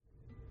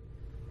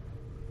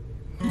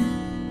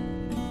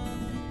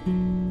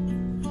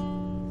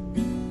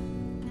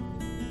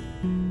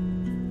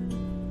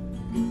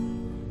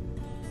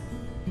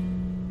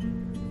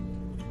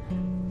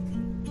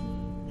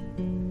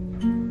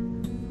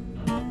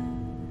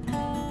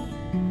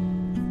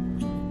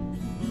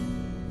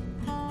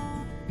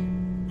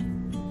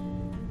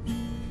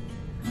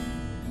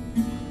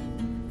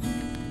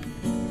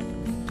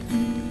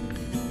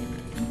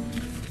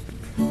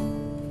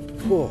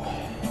Whoa.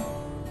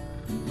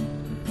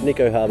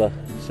 Nico Harbour,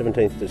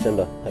 17th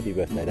December. Happy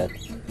birthday, Dad.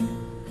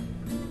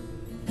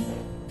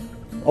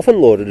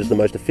 Often lauded as the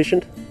most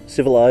efficient,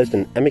 civilised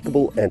and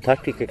amicable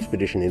Antarctic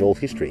expedition in all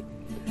history,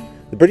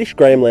 the British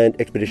Graham Land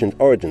expedition's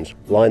origins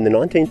lie in the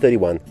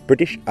 1931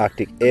 British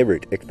Arctic Air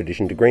Route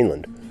expedition to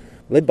Greenland,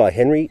 led by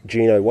Henry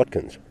Gino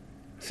Watkins.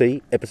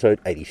 See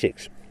episode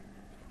 86.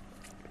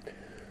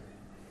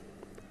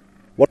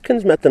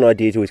 Watkins mapped an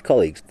idea to his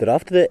colleagues that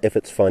after their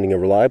efforts finding a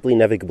reliably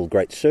navigable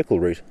Great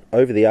Circle route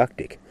over the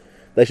Arctic,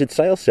 they should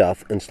sail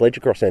south and sledge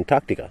across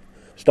Antarctica,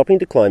 stopping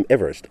to climb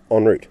Everest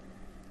en route.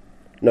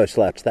 No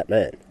slouch, that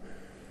man.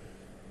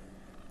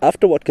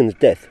 After Watkins'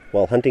 death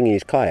while hunting in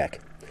his kayak,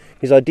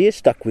 his idea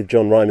stuck with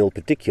John Rymill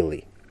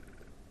particularly.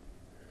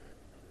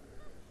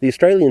 The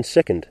Australian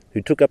second,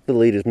 who took up the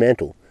leader's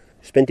mantle,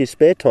 spent his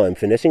spare time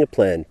finessing a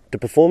plan to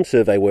perform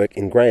survey work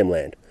in Graham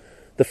Land,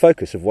 the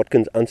focus of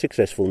Watkins'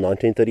 unsuccessful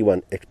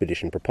 1931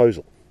 expedition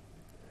proposal.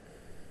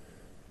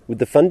 With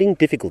the funding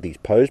difficulties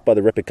posed by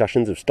the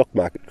repercussions of stock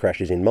market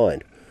crashes in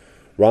mind,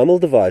 Rymill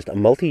devised a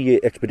multi-year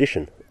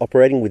expedition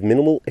operating with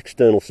minimal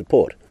external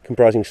support,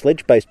 comprising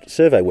sledge-based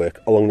survey work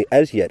along the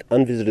as-yet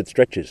unvisited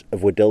stretches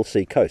of Weddell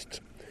Sea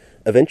coasts,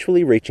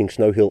 eventually reaching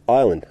Snow Hill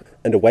Island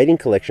and awaiting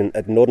collection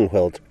at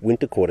Nordenskjöld's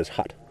winter quarters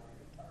hut.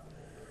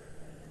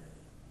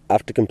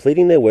 After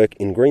completing their work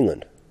in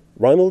Greenland,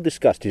 Rymill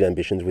discussed his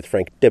ambitions with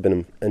Frank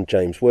Debenham and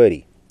James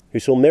Wordie, who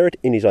saw merit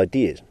in his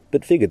ideas,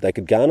 but figured they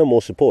could garner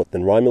more support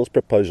than Rymill's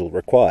proposal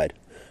required,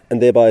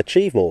 and thereby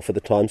achieve more for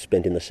the time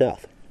spent in the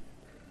south.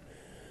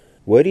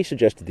 Wordie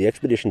suggested the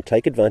expedition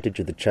take advantage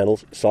of the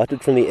channels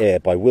sighted from the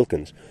air by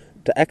Wilkins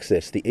to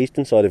access the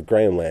eastern side of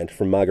Graham Land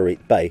from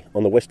Marguerite Bay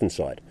on the western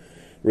side,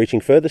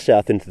 reaching further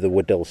south into the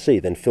Weddell Sea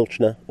than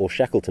Filchner or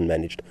Shackleton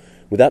managed,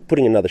 without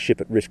putting another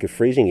ship at risk of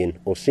freezing in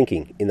or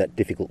sinking in that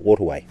difficult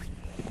waterway.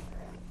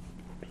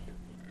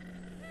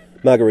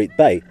 Marguerite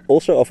Bay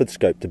also offered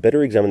scope to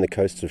better examine the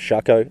coasts of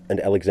Charcot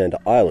and Alexander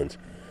Islands,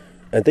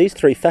 and these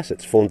three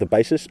facets formed the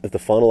basis of the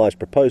finalised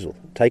proposal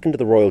taken to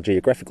the Royal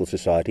Geographical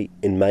Society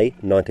in May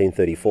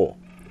 1934.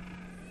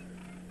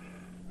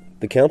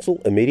 The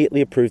Council immediately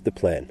approved the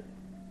plan,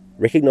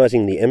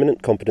 recognising the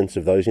eminent competence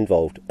of those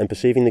involved and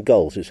perceiving the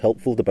goals as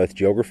helpful to both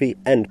geography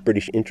and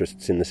British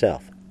interests in the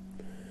south.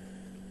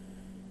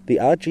 The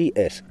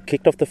RGS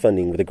kicked off the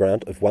funding with a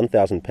grant of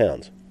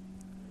 £1,000.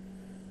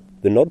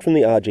 The nod from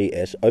the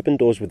RGS opened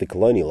doors with the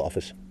Colonial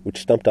Office, which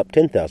stumped up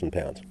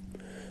 £10,000,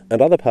 and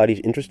other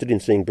parties interested in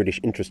seeing British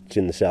interests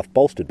in the south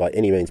bolstered by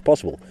any means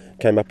possible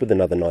came up with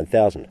another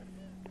 £9,000.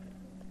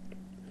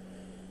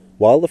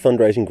 While the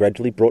fundraising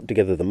gradually brought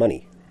together the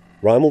money,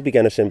 Rymill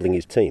began assembling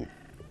his team.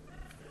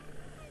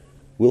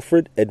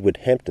 Wilfred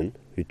Edward Hampton,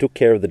 who took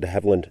care of the de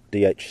Havilland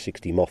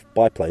DH-60 Moth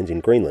biplanes in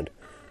Greenland,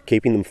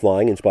 keeping them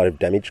flying in spite of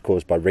damage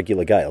caused by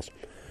regular gales,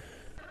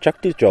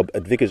 chucked his job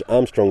at Vickers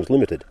Armstrongs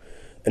Limited,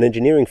 an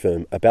engineering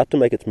firm about to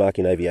make its mark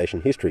in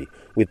aviation history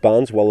with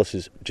Barnes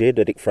Wallis's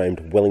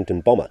geodetic-framed Wellington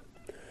bomber,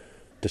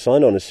 to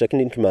sign on as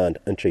second-in-command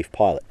and chief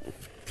pilot.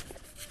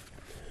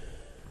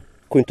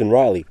 Quinton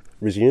Riley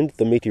resumed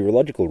the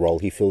meteorological role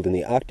he filled in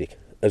the Arctic,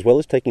 as well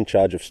as taking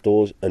charge of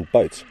stores and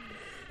boats,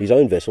 his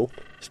own vessel,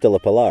 Stella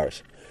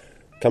Polaris,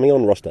 coming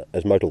on roster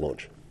as motor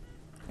launch.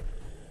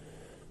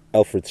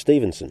 Alfred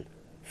Stevenson,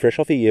 fresh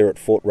off a year at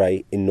Fort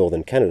Ray in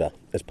northern Canada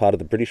as part of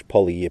the British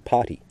Polar Year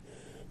Party,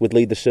 would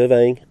lead the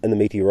surveying and the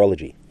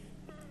meteorology.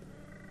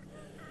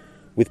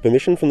 With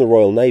permission from the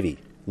Royal Navy,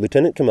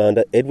 Lieutenant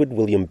Commander Edward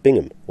William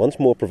Bingham once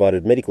more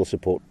provided medical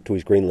support to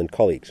his Greenland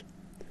colleagues.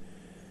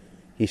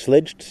 He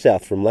sledged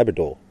south from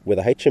Labrador, where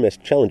the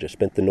HMS Challenger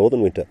spent the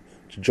northern winter,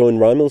 to join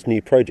Rymill's new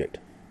project.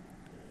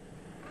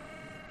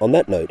 On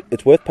that note,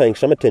 it's worth paying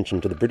some attention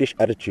to the British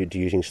attitude to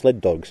using sled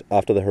dogs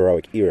after the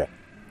heroic era.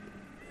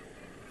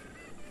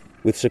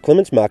 With Sir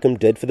Clements Markham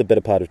dead for the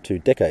better part of 2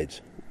 decades,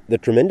 the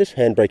tremendous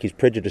handbrake his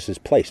prejudices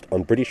placed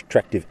on British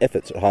tractive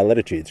efforts at high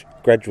latitudes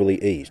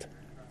gradually eased.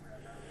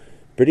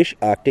 British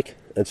Arctic,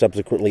 and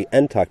subsequently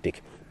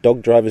Antarctic,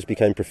 dog drivers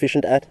became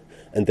proficient at,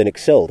 and then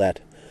excelled at,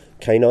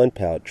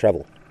 canine-powered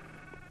travel.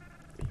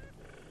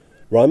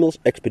 Rymill's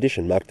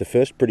expedition marked the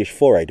first British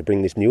foray to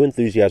bring this new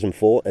enthusiasm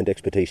for and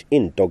expertise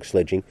in dog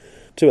sledging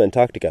to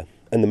Antarctica,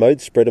 and the mode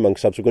spread among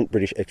subsequent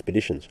British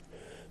expeditions,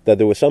 though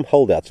there were some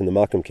holdouts in the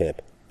Markham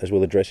camp, as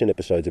we'll address in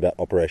episodes about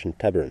Operation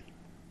Tabarin.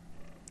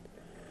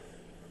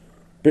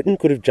 Britain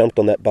could have jumped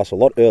on that bus a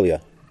lot earlier,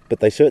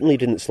 but they certainly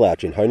didn't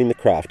slouch in honing the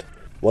craft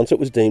once it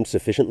was deemed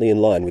sufficiently in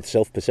line with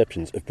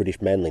self-perceptions of British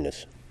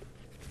manliness.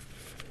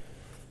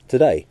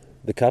 Today,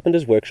 the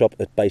Carpenter's Workshop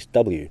at Base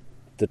W,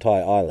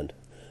 Datai Island,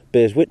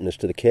 bears witness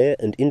to the care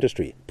and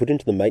industry put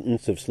into the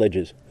maintenance of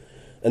sledges,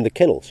 and the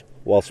kennels,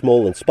 while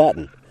small and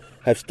Spartan,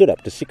 have stood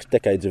up to 6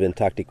 decades of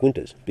Antarctic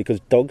winters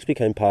because dogs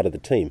became part of the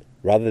team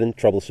rather than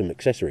troublesome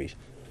accessories,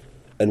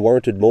 and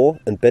warranted more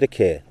and better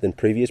care than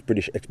previous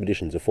British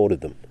expeditions afforded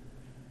them.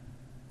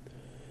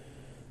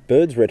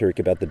 Byrd's rhetoric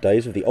about the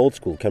days of the old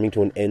school coming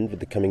to an end with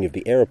the coming of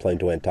the aeroplane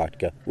to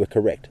Antarctica were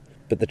correct,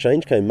 but the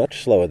change came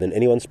much slower than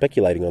anyone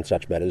speculating on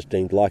such matters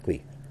deemed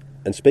likely.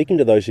 and speaking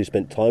to those who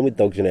spent time with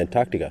dogs in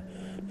Antarctica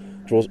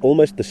draws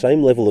almost the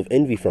same level of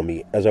envy from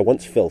me as I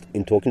once felt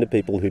in talking to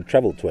people who'd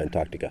travelled to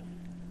Antarctica.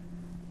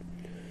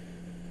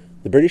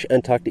 The British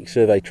Antarctic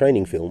Survey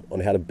training film on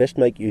how to best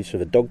make use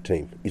of a dog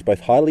team is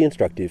both highly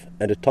instructive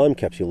and a time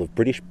capsule of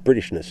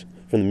Britishness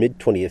from the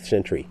mid-20th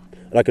century,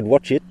 and I could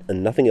watch it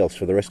and nothing else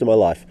for the rest of my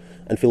life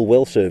and feel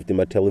well served in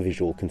my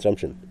televisual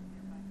consumption.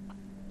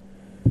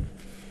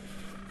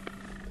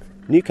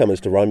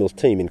 Newcomers to Rymel's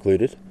team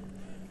included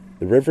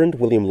the Reverend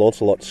William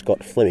Launcelot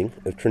Scott Fleming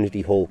of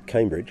Trinity Hall,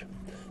 Cambridge,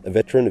 a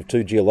veteran of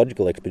 2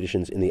 geological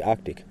expeditions in the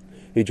Arctic,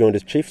 who joined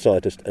as chief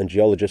scientist and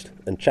geologist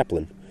and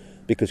chaplain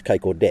because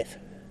cake or death.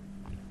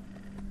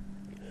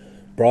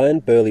 Brian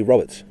Burley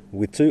Roberts,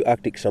 with 2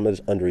 Arctic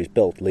summers under his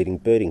belt leading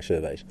birding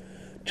surveys,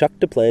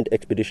 chucked a planned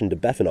expedition to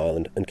Baffin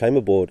Island and came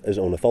aboard as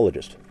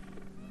ornithologist.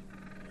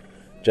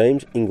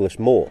 James Inglis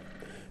Moore,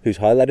 whose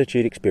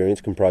high-latitude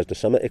experience comprised a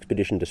summer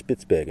expedition to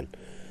Spitsbergen,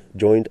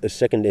 joined as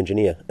second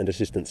engineer and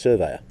assistant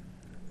surveyor.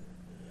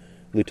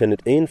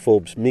 Lieutenant Ian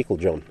Forbes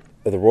Meiklejohn,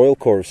 of the Royal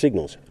Corps of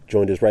Signals,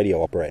 joined as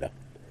radio operator.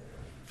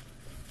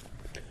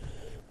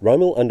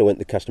 Rymel underwent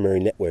the customary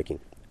networking,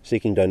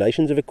 seeking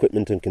donations of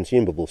equipment and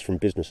consumables from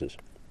businesses.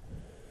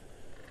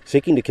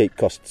 Seeking to keep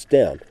costs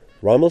down,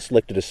 Rymel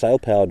selected a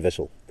sail-powered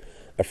vessel,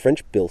 a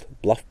French-built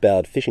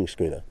bluff-bowed fishing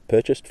schooner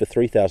purchased for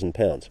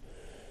 £3,000,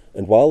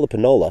 and while the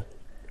Panola,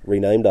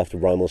 renamed after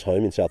Rymel's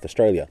home in South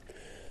Australia,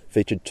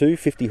 featured 2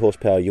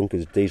 50-horsepower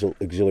Junkers diesel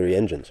auxiliary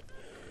engines,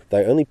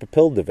 they only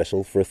propelled the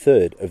vessel for a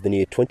third of the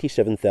near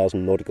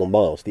 27,000 nautical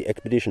miles the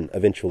expedition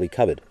eventually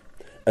covered,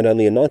 and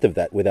only a ninth of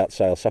that without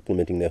sail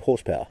supplementing their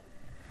horsepower.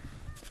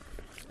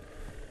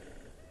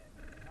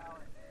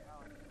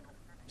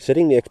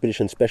 Setting the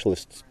expedition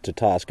specialists to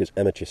task as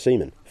amateur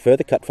seamen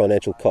further cut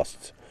financial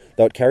costs,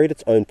 though it carried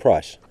its own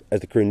price,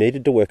 as the crew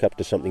needed to work up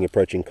to something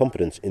approaching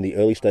competence in the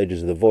early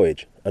stages of the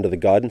voyage under the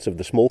guidance of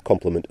the small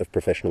complement of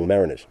professional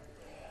mariners.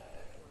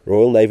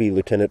 Royal Navy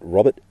Lieutenant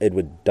Robert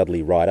Edward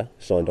Dudley Ryder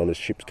signed on as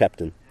ship's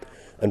captain,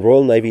 and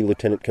Royal Navy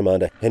Lieutenant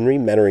Commander Henry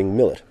Mannering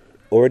Millett,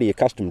 already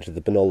accustomed to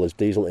the Panola's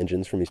diesel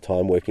engines from his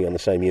time working on the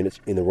same units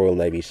in the Royal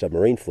Navy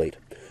submarine fleet,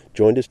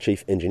 joined as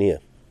chief engineer.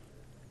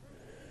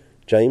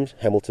 James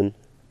Hamilton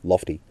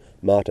Lofty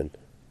Martin,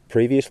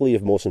 previously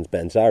of Mawson's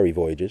Banzari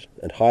voyages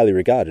and highly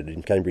regarded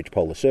in Cambridge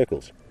polar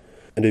circles,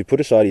 and who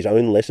put aside his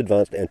own less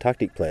advanced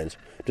Antarctic plans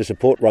to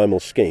support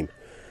Rymel's scheme,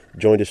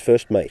 joined as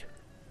first mate.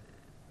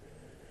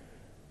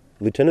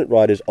 Lieutenant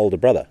Ryder's older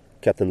brother,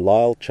 Captain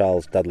Lyle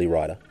Charles Dudley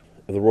Ryder,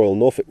 of the Royal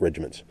Norfolk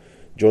Regiments,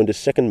 joined as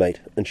second mate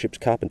and ship's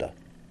carpenter.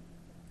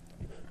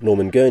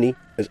 Norman Gurney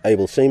as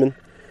able seaman,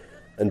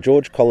 and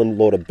George Colin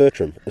Lauder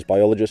Bertram as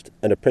biologist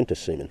and apprentice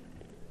seaman.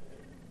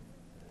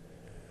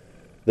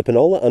 The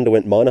Panola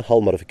underwent minor hull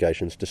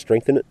modifications to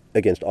strengthen it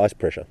against ice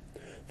pressure,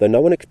 though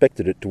no one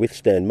expected it to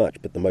withstand much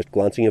but the most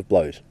glancing of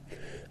blows,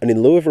 and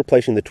in lieu of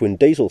replacing the twin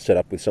diesel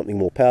setup with something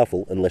more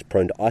powerful and less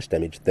prone to ice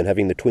damage than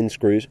having the twin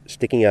screws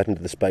sticking out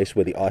into the space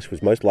where the ice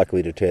was most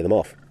likely to tear them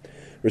off,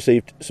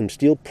 received some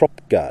steel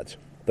prop guards,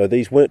 though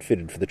these weren't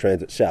fitted for the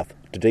transit south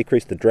to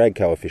decrease the drag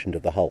coefficient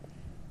of the hull.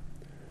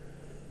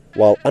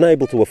 While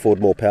unable to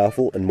afford more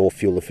powerful and more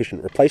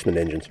fuel-efficient replacement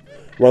engines,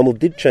 Rymel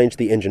did change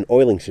the engine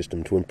oiling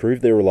system to improve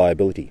their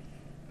reliability.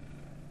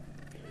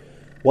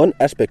 One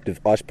aspect of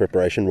ice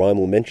preparation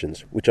Rymel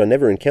mentions, which I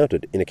never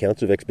encountered in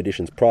accounts of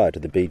expeditions prior to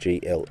the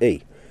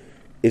BGLE,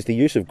 is the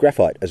use of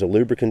graphite as a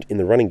lubricant in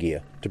the running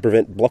gear to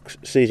prevent blocks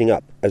seizing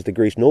up as the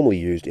grease normally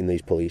used in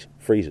these pulleys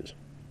freezes.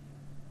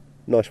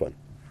 Nice one.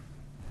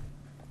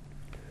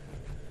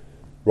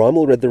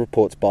 Rymel read the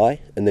reports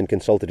by and then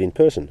consulted in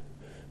person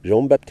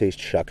Jean-Baptiste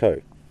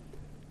Charcot.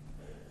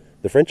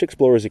 The French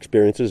explorer's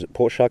experiences at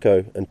Port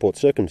Charcot and Port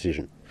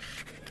Circumcision,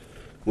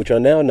 which I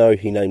now know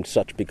he named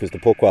such because the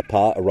Pourquoi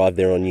Pas arrived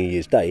there on New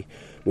Year's Day,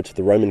 which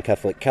the Roman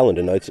Catholic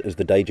calendar notes as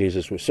the day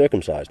Jesus was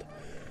circumcised,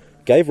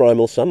 gave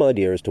Rymel some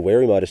idea as to where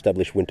he might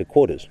establish winter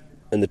quarters,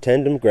 and the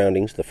tandem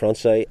groundings the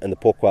Francais and the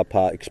Pourquoi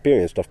Pas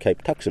experienced off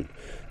Cape Tuxen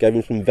gave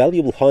him some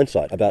valuable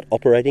hindsight about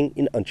operating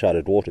in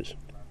uncharted waters.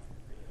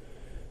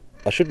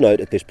 I should note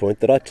at this point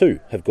that I too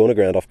have gone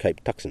aground off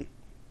Cape Tuxen,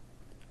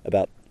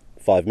 about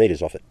 5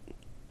 metres off it.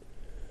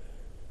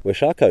 Where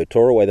Charcot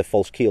tore away the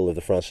false keel of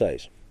the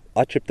Francais,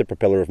 I tripped the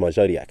propeller of my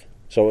Zodiac,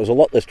 so it was a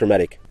lot less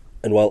dramatic,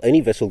 and while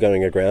any vessel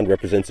going aground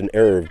represents an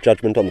error of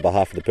judgment on the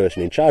behalf of the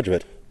person in charge of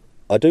it,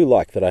 I do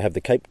like that I have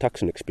the Cape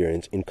Tuxen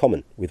experience in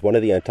common with one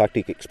of the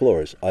Antarctic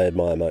explorers I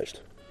admire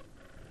most.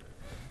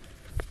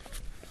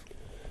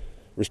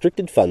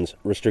 Restricted funds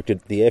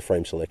restricted the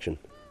airframe selection,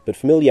 but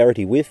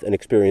familiarity with and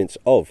experience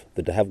of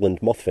the de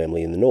Havilland moth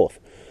family in the north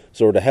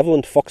saw a de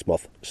Havilland fox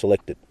moth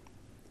selected.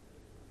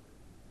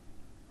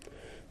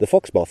 The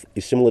fox moth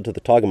is similar to the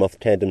tiger moth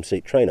tandem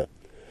seat trainer,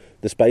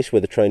 the space where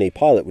the trainee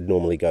pilot would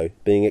normally go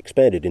being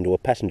expanded into a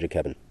passenger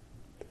cabin.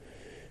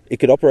 It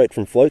could operate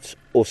from floats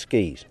or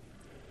skis.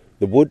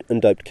 The wood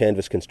and doped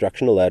canvas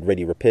construction allowed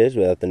ready repairs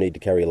without the need to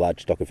carry a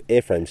large stock of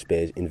airframe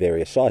spares in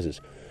various sizes,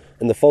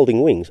 and the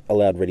folding wings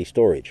allowed ready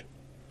storage.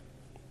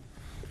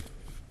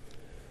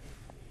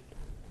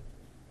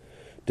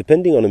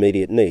 Depending on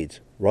immediate needs,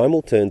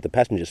 Riemel turned the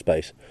passenger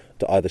space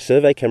to either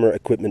survey camera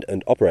equipment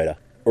and operator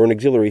or an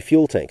auxiliary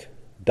fuel tank,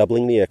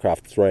 doubling the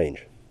aircraft's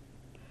range.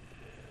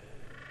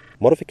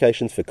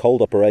 Modifications for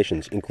cold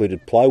operations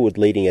included plywood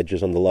leading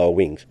edges on the lower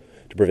wings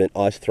to prevent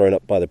ice thrown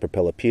up by the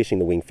propeller piercing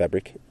the wing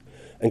fabric,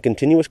 and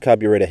continuous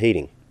carburetor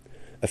heating,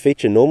 a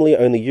feature normally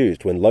only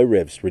used when low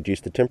revs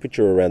reduce the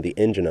temperature around the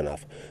engine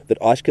enough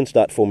that ice can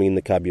start forming in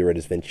the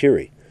carburetor's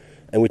venturi,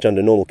 and which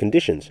under normal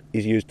conditions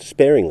is used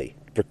sparingly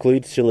to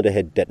preclude cylinder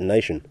head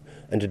detonation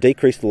and to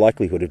decrease the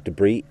likelihood of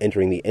debris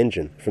entering the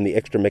engine from the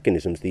extra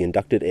mechanisms the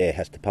inducted air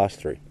has to pass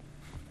through.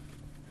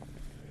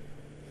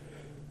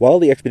 While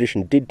the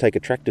expedition did take a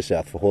tractor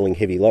south for hauling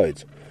heavy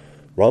loads,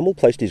 Riemel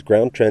placed his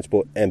ground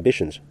transport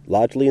ambitions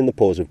largely in the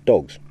paws of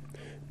dogs,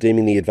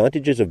 deeming the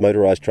advantages of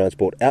motorised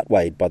transport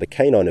outweighed by the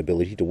canine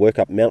ability to work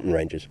up mountain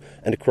ranges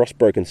and across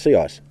broken sea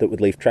ice that would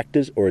leave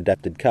tractors or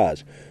adapted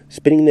cars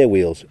spinning their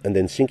wheels and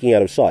then sinking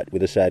out of sight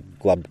with a sad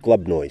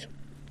glub-glub noise.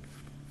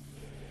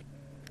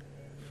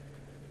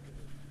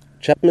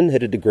 Chapman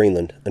headed to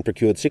Greenland and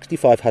procured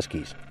 65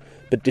 huskies,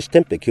 but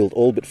distemper killed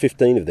all but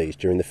 15 of these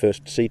during the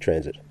first sea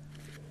transit.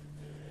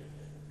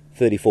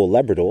 34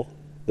 Labrador,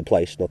 the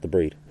place, not the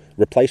breed,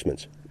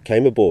 replacements,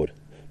 came aboard,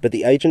 but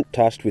the agent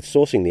tasked with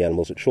sourcing the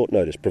animals at short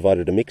notice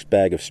provided a mixed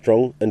bag of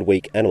strong and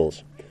weak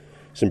animals,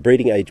 some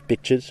breeding age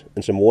bitches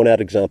and some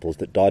worn-out examples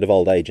that died of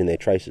old age in their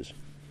traces.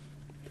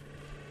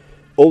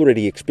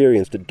 Already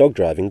experienced at dog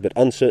driving but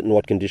uncertain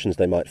what conditions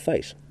they might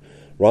face,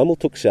 Riemel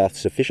took south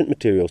sufficient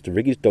materials to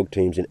rig his dog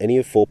teams in any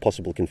of 4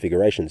 possible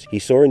configurations he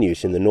saw in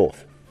use in the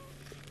north.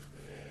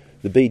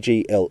 The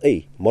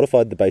BGLE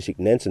modified the basic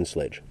Nansen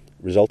sledge,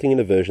 resulting in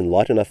a version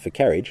light enough for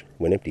carriage,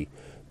 when empty,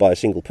 by a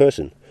single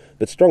person,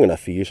 but strong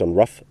enough for use on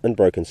rough and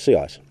broken sea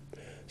ice,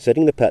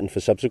 setting the pattern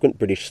for subsequent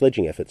British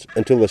sledging efforts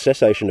until the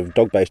cessation of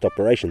dog-based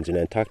operations in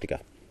Antarctica.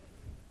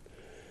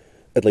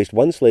 At least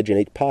one sledge in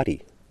each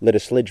party led a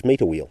sledge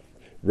meter wheel,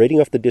 reading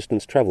off the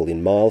distance travelled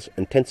in miles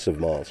and tenths of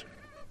miles.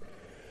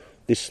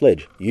 This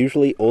sledge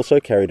usually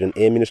also carried an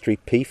Air Ministry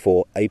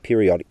P4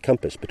 aperiodic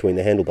compass between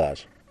the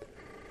handlebars.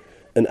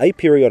 An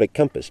aperiodic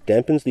compass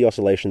dampens the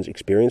oscillations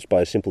experienced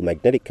by a simple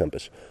magnetic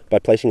compass by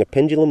placing a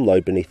pendulum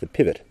load beneath the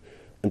pivot,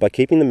 and by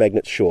keeping the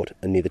magnets short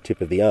and near the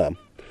tip of the arm,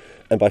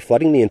 and by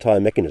flooding the entire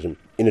mechanism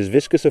in as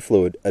viscous a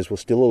fluid as will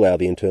still allow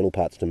the internal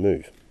parts to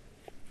move.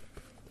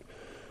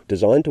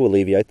 Designed to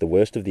alleviate the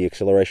worst of the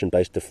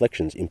acceleration-based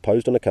deflections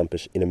imposed on a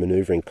compass in a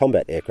manoeuvring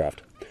combat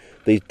aircraft,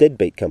 these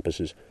deadbeat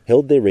compasses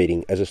held their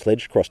reading as a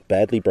sledge crossed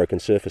badly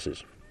broken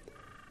surfaces.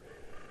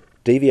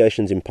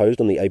 Deviations imposed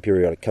on the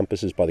aperiodic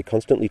compasses by the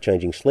constantly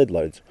changing sled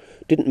loads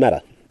didn't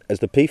matter, as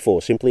the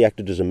P4 simply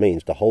acted as a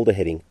means to hold a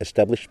heading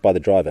established by the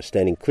driver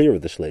standing clear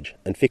of the sledge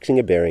and fixing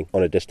a bearing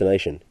on a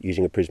destination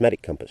using a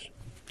prismatic compass.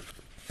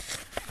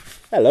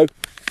 Hello.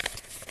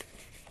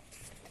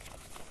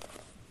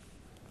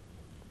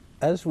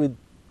 As with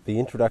the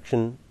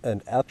introduction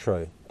and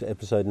outro to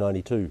episode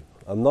 92,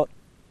 I'm not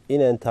in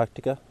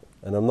Antarctica,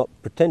 and I'm not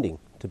pretending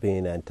to be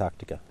in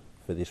Antarctica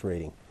for this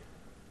reading.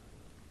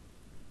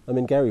 I'm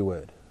in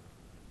Garrywerd,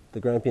 the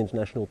Grampians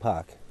National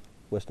Park,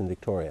 Western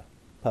Victoria,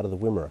 part of the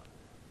Wimmera,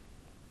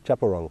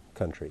 Chaparong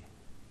country.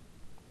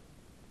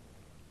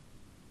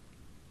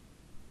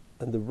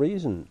 And the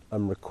reason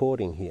I'm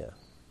recording here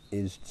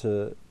is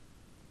to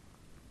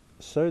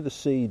sow the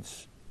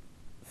seeds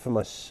for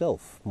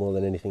myself more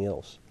than anything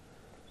else.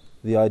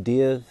 The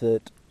idea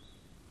that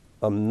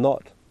I'm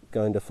not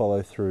going to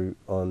follow through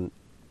on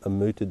a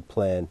mooted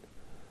plan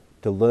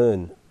to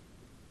learn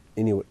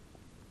Inuit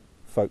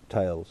folk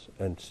tales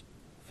and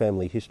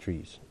family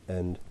histories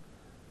and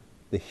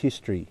the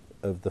history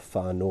of the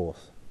far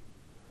north.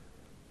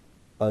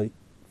 I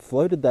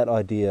floated that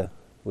idea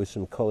with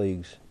some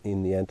colleagues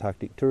in the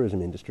Antarctic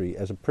tourism industry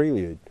as a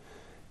prelude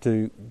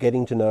to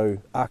getting to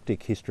know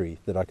Arctic history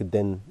that I could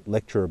then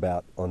lecture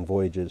about on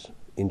voyages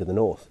into the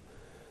north.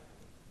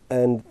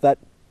 And that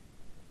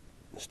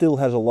still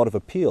has a lot of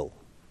appeal.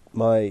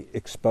 My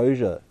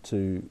exposure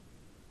to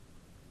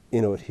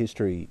Inuit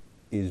history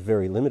is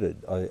very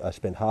limited. I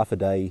spent half a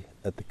day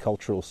at the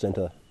cultural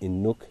centre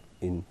in Nuuk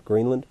in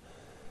Greenland,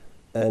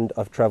 and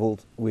I've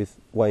travelled with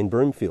Wayne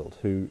Broomfield,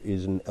 who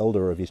is an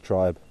elder of his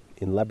tribe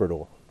in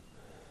Labrador.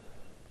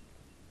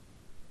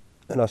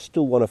 And I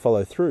still want to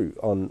follow through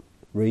on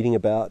reading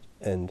about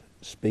and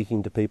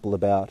speaking to people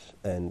about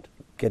and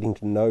getting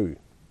to know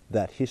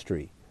that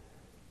history.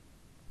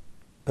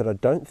 But I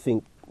don't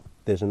think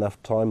there's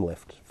enough time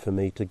left for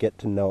me to get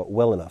to know it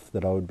well enough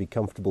that I would be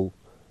comfortable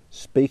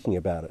speaking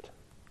about it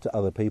to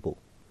other people,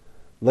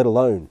 let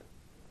alone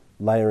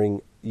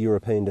layering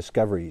European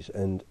discoveries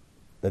and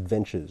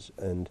adventures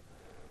and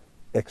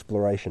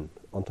exploration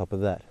on top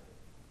of that.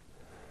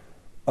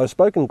 I've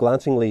spoken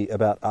glancingly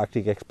about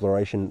Arctic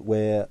exploration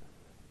where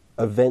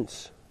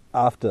events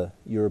after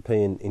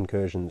European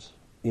incursions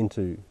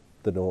into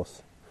the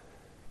north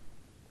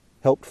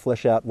helped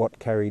flesh out what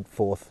carried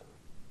forth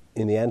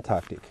in the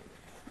Antarctic,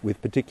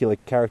 with particular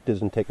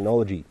characters and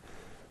technology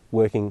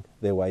working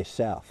their way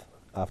south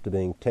after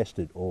being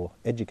tested or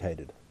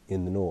educated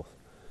in the north.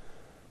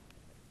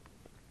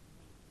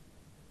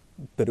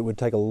 but it would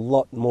take a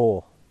lot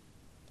more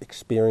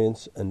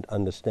experience and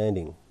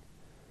understanding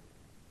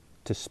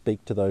to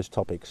speak to those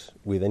topics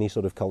with any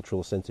sort of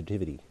cultural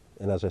sensitivity.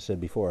 And as I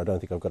said before, I don't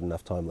think I've got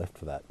enough time left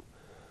for that.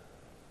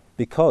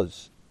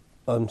 Because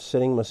I'm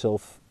setting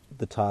myself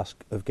the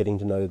task of getting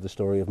to know the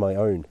story of my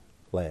own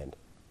land.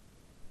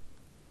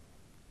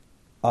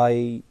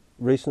 I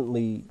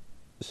recently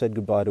said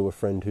goodbye to a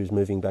friend who's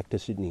moving back to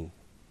Sydney,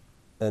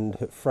 and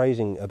her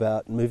phrasing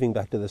about moving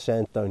back to the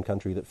sandstone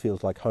country that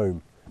feels like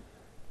home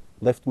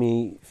left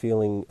me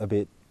feeling a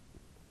bit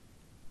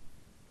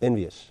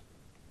envious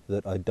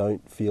that I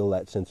don't feel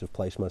that sense of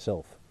place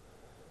myself.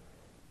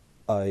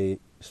 I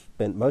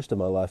spent most of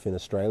my life in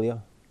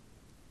Australia,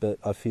 but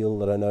I feel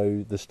that I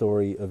know the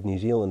story of New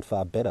Zealand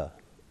far better,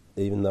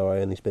 even though I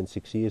only spent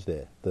 6 years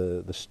there.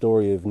 The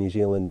story of New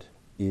Zealand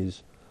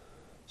is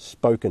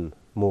spoken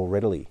more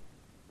readily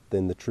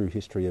than the true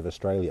history of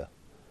Australia.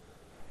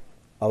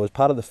 I was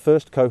part of the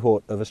first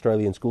cohort of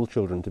Australian school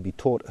children to be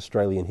taught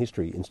Australian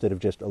history instead of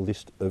just a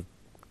list of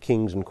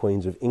kings and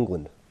queens of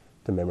England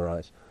to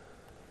memorise.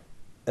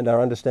 And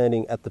our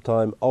understanding at the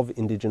time of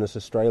Indigenous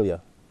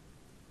Australia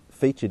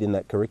featured in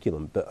that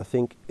curriculum, but I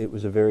think it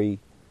was a very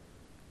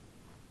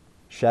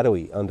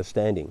shadowy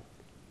understanding.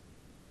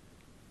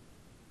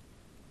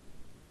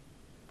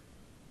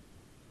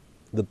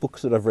 The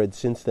books that I've read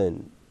since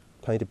then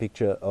paint a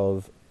picture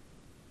of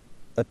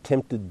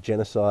attempted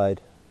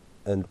genocide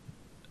and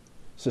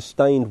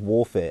sustained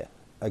warfare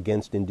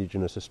against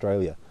Indigenous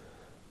Australia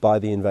by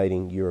the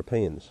invading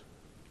Europeans.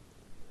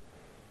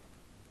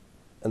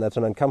 And that's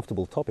an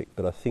uncomfortable topic,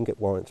 but I think it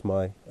warrants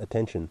my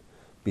attention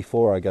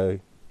before I go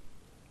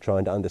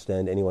trying to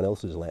understand anyone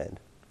else's land.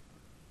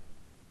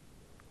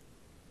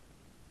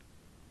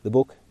 The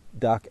book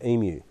Dark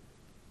Emu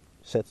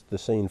sets the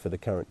scene for the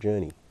current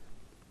journey,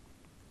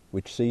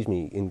 which sees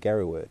me in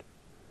Garryword,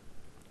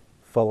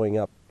 following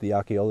up the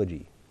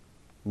archaeology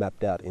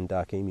mapped out in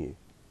Dark Emu,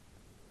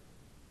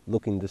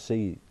 looking to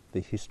see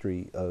the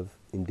history of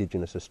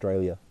Indigenous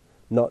Australia,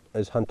 not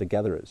as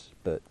hunter-gatherers,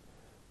 but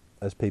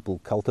as people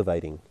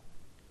cultivating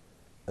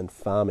and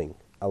farming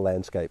a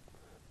landscape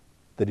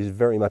that is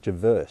very much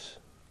averse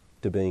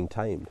to being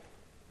tamed.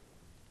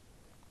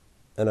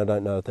 And I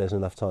don't know if there's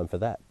enough time for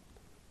that.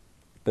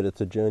 But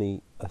it's a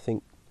journey I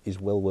think is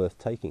well worth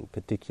taking,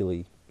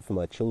 particularly for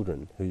my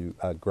children who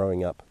are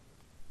growing up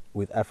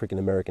with African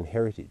American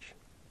heritage.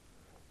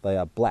 They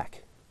are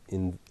black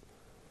in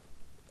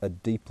a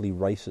deeply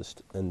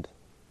racist and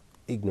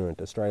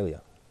ignorant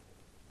Australia.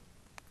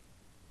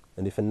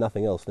 And if for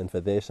nothing else, then for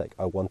their sake,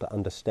 I want to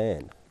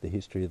understand the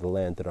history of the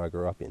land that I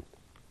grew up in.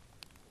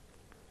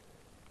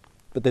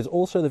 But there's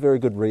also the very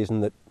good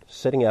reason that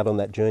setting out on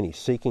that journey,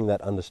 seeking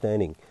that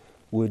understanding,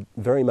 would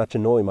very much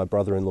annoy my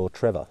brother-in-law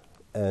Trevor.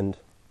 And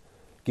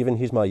given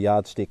he's my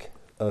yardstick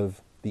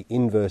of the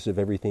inverse of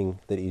everything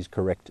that is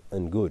correct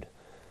and good,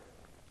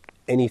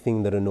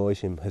 anything that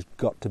annoys him has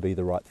got to be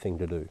the right thing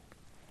to do.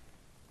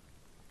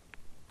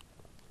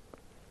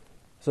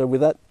 So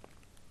with that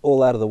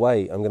all out of the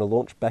way, I'm going to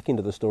launch back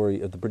into the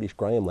story of the British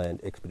Graham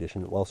Land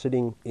expedition while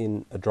sitting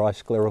in a dry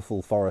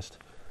sclerophyll forest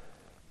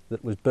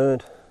that was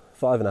burnt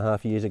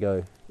 5.5 years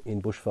ago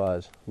in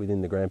bushfires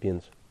within the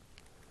Grampians,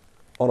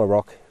 on a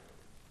rock,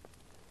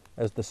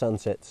 as the sun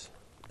sets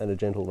and a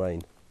gentle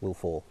rain will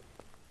fall.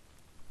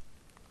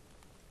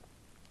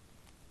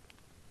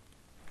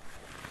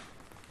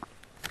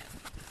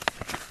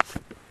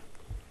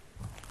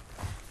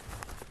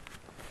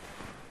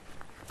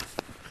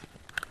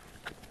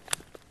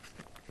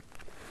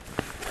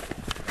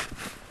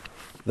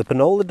 The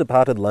Penola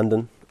departed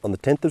London on the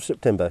 10th of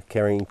September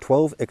carrying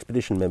 12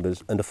 expedition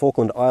members and a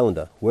Falkland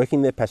Islander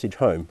working their passage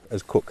home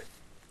as cook.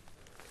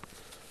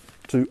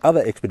 2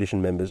 other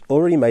expedition members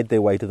already made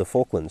their way to the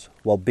Falklands,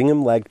 while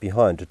Bingham lagged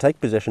behind to take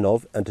possession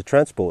of and to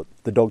transport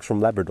the dogs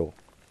from Labrador.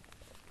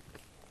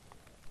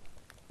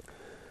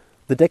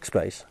 The deck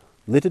space,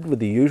 littered with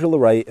the usual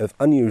array of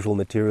unusual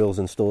materials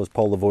and stores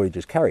polar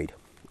voyagers carried,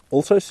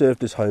 also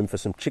served as home for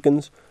some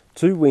chickens,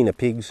 2 weaner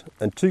pigs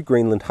and 2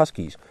 Greenland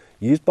huskies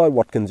used by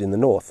Watkins in the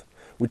north,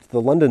 which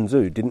the London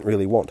Zoo didn't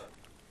really want.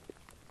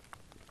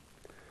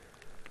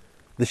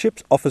 The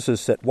ship's officers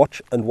set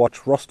watch and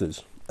watch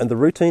rosters, and the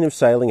routine of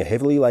sailing a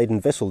heavily laden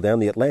vessel down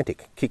the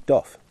Atlantic kicked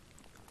off.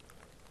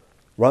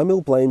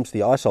 Rymil blames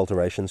the ice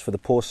alterations for the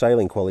poor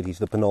sailing qualities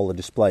the Penola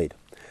displayed,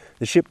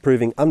 the ship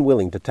proving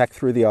unwilling to tack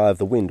through the eye of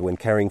the wind when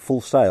carrying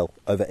full sail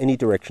over any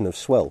direction of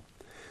swell,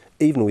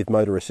 even with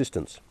motor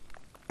assistance,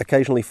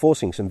 occasionally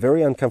forcing some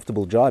very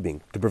uncomfortable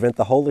jibing to prevent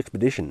the whole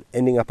expedition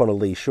ending up on a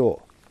lee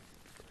shore.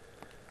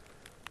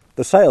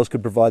 The sails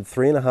could provide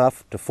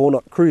 3.5 to 4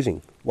 knot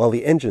cruising, while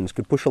the engines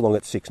could push along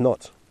at 6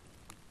 knots,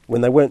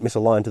 when they weren't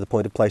misaligned to the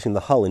point of placing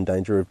the hull in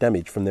danger of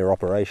damage from their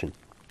operation.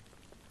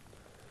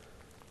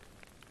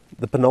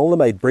 The Penola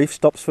made brief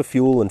stops for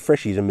fuel and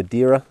freshies in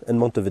Madeira and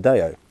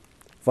Montevideo,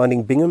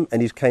 finding Bingham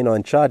and his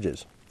canine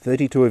charges,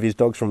 32 of his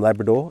dogs from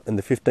Labrador and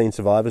the 15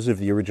 survivors of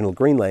the original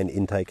Greenland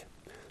intake,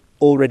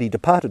 already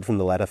departed from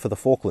the latter for the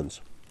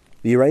Falklands.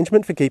 The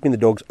arrangement for keeping the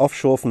dogs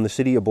offshore from the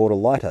city aboard a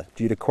lighter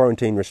due to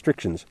quarantine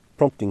restrictions,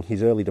 prompting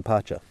his early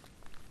departure.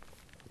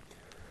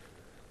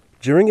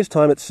 During his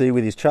time at sea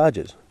with his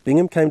charges,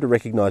 Bingham came to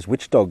recognise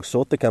which dogs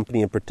sought the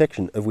company and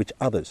protection of which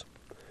others,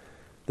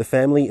 the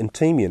family and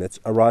team units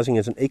arising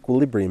as an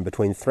equilibrium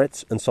between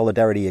threats and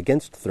solidarity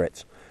against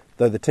threats,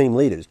 though the team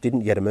leaders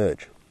didn't yet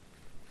emerge.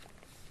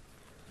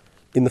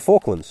 In the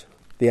Falklands,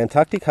 the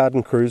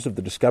Antarctic-hardened crews of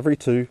the Discovery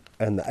II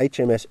and the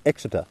HMS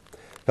Exeter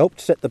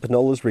helped set the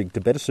Pinola's rig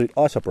to better suit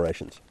ice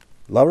operations,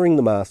 lowering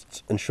the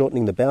masts and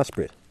shortening the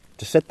bowsprit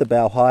to set the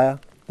bow higher,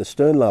 the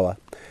stern lower,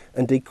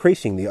 and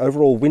decreasing the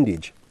overall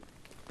windage,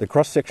 the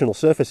cross-sectional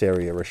surface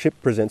area a ship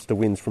presents to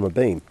winds from a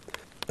beam,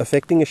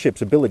 affecting a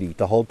ship's ability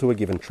to hold to a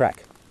given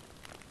track.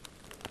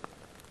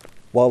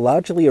 While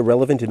largely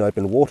irrelevant in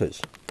open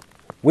waters,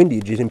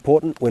 windage is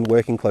important when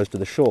working close to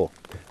the shore,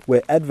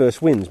 where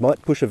adverse winds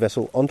might push a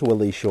vessel onto a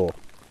lee shore,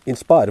 in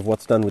spite of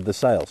what's done with the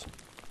sails.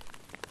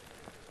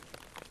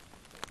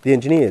 The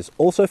engineers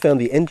also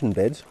found the engine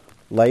beds,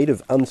 laid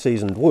of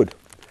unseasoned wood,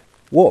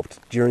 warped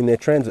during their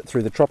transit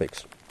through the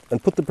tropics,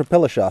 and put the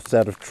propeller shafts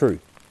out of true.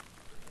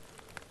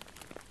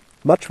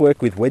 Much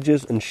work with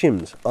wedges and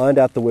shims ironed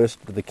out the worst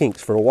of the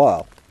kinks for a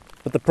while,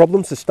 but the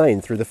problem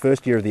sustained through the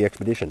first year of the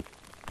expedition.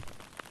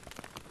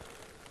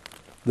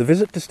 The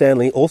visit to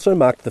Stanley also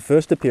marked the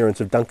first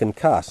appearance of Duncan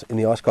Cass in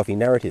the Ice Coffee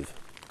narrative.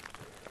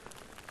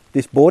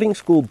 This boarding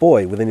school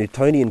boy with an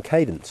Etonian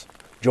cadence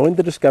joined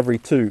the Discovery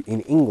II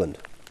in England,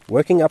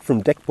 working up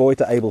from deck boy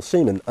to able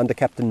seaman under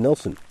Captain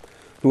Nelson,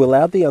 who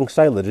allowed the young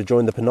sailor to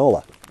join the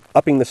Pinola,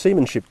 upping the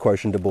seamanship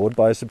quotient aboard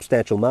by a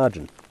substantial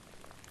margin.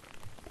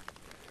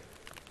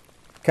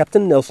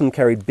 Captain Nelson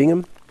carried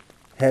Bingham,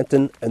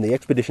 Hampton and the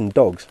expedition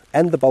dogs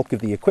and the bulk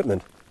of the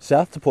equipment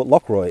south to Port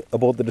Lockroy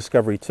aboard the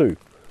Discovery II,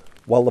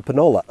 while the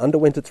Pinola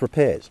underwent its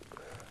repairs,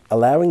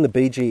 allowing the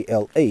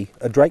BGLE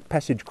a Drake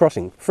Passage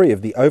crossing free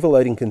of the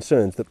overloading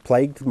concerns that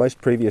plagued most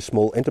previous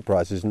small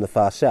enterprises in the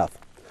far south,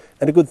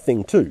 and a good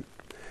thing too,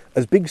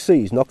 as big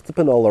seas knocked the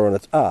Pinola on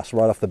its arse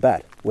right off the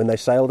bat when they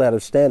sailed out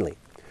of Stanley,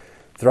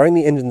 throwing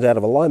the engines out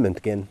of alignment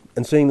again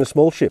and seeing the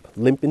small ship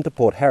limp into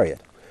Port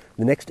Harriet,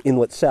 the next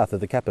inlet south of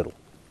the capital.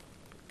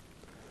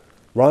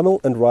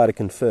 Rymel and Ryder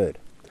conferred,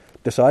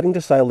 deciding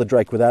to sail the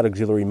Drake without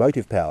auxiliary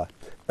motive power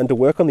and to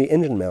work on the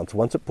engine mounts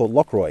once at Port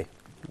Lockroy,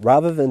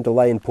 rather than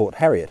delay in Port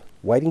Harriet,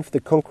 waiting for the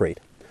concrete,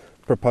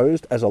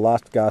 proposed as a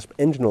last-gasp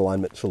engine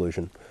alignment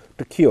solution,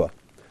 to cure,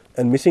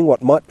 and missing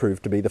what might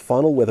prove to be the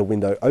final weather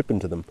window open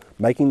to them,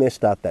 making their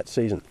start that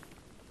season.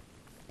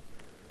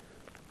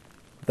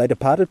 They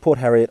departed Port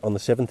Harriet on the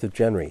 7th of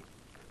January,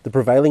 the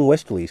prevailing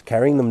westerlies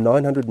carrying them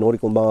 900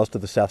 nautical miles to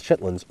the South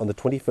Shetlands on the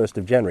 21st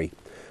of January,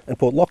 and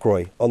Port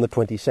Lockroy on the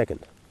 22nd.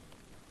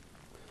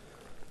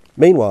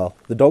 Meanwhile,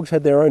 the dogs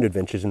had their own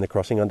adventures in the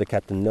crossing under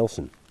Captain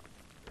Nelson.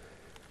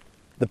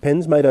 The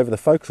pens made over the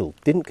forecastle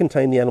didn't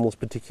contain the animals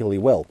particularly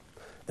well,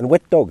 and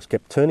wet dogs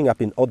kept turning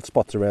up in odd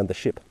spots around the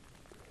ship.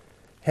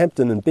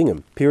 Hampton and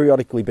Bingham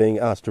periodically being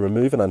asked to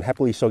remove an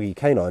unhappily soggy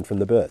canine from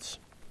the berths.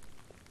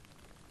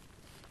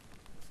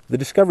 The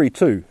Discovery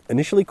II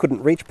initially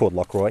couldn't reach Port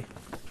Lockroy,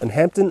 and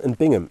Hampton and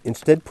Bingham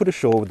instead put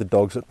ashore with the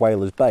dogs at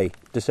Whalers Bay,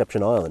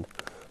 Deception Island,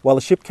 while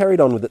the ship carried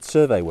on with its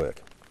survey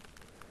work.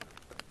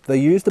 They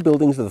used the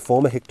buildings of the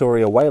former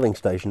Victoria whaling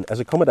station as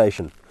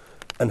accommodation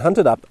and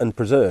hunted up and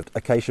preserved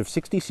a cache of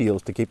 60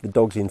 seals to keep the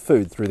dogs in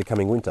food through the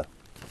coming winter.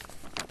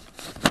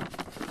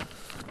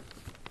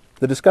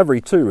 The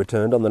Discovery II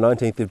returned on the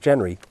 19th of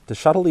January to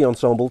shuttle the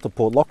ensemble to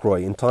Port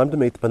Lockroy in time to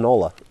meet the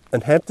Pinola,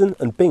 and Hampton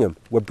and Bingham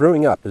were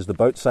brewing up as the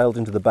boat sailed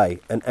into the bay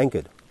and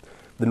anchored,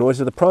 the noise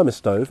of the primus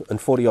stove and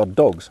 40-odd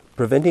dogs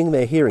preventing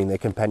their hearing their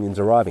companions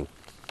arriving.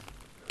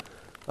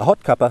 A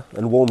hot cuppa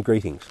and warm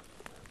greetings,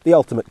 the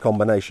ultimate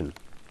combination.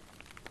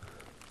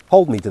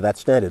 Hold me to that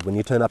standard when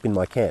you turn up in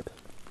my camp.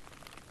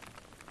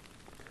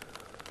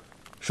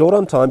 Short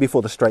on time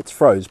before the straits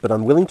froze, but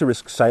unwilling to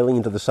risk sailing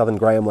into the southern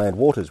Graham Land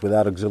waters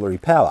without auxiliary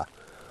power,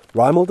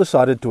 Rymel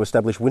decided to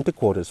establish winter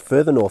quarters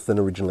further north than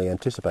originally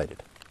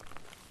anticipated.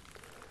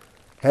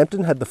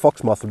 Hampton had the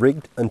Foxmoth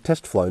rigged and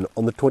test flown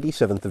on the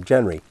 27th of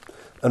January,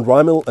 and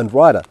Rymel and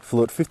Ryder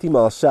flew at 50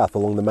 miles south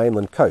along the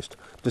mainland coast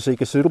to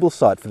seek a suitable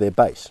site for their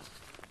base.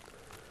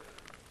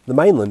 The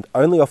mainland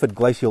only offered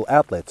glacial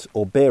outlets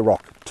or bare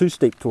rock too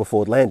steep to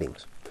afford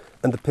landings,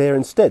 and the pair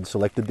instead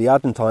selected the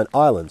Argentine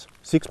Islands,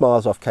 6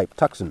 miles off Cape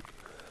Tuxen,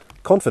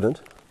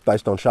 confident,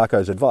 based on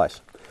Charcot's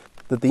advice,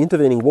 that the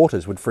intervening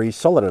waters would freeze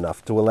solid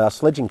enough to allow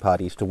sledging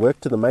parties to work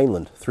to the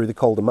mainland through the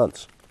colder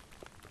months.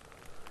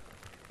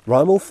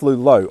 Rymel flew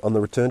low on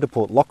the return to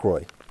Port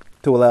Lockroy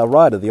to allow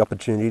Ryder the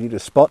opportunity to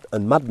spot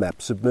and mud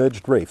map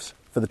submerged reefs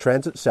for the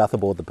transit south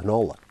aboard the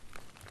Pinola.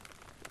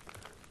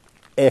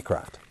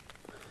 Aircraft.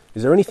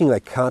 Is there anything they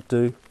can't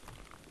do?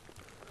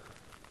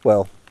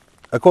 Well,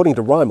 according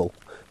to Rymel,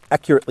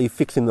 accurately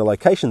fixing the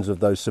locations of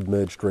those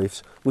submerged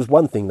reefs was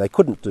one thing they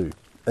couldn't do,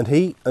 and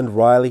he and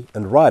Riley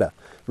and Ryder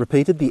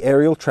repeated the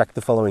aerial track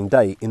the following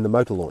day in the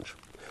motor launch,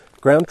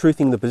 ground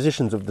truthing the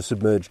positions of the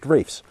submerged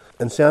reefs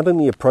and sounding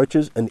the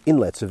approaches and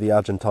inlets of the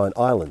Argentine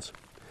Islands,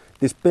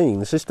 this being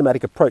the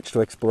systematic approach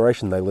to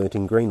exploration they learnt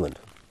in Greenland.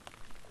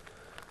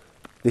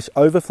 This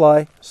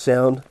overfly,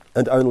 sound,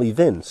 and only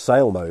then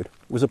sail mode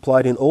was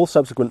applied in all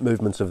subsequent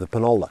movements of the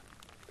Penola.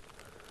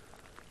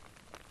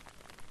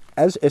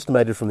 As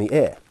estimated from the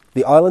air,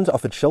 the islands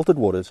offered sheltered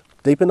waters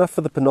deep enough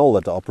for the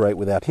Penola to operate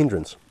without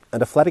hindrance,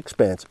 and a flat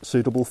expanse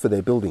suitable for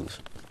their buildings.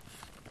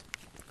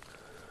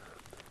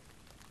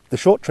 The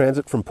short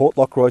transit from Port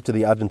Lockroy to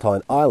the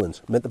Argentine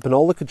Islands meant the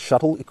Penola could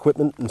shuttle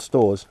equipment and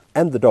stores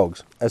and the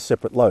dogs as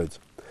separate loads,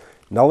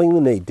 nulling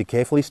the need to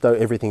carefully stow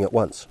everything at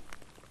once.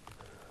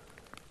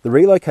 The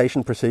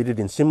relocation proceeded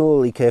in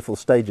similarly careful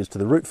stages to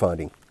the route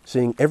finding,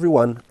 seeing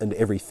everyone and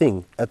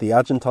everything at the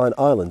Argentine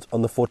Islands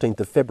on the 14th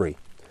of February,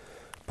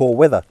 poor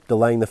weather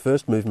delaying the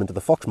first movement of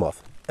the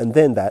Foxmoth, and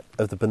then that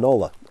of the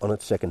Penola on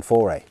its second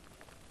foray.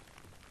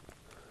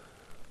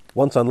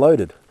 Once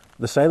unloaded,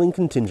 the sailing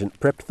contingent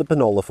prepped the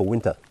Penola for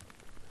winter.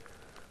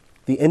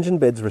 The engine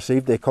beds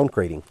received their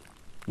concreting,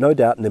 no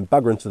doubt an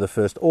embuggerance of the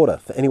first order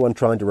for anyone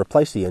trying to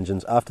replace the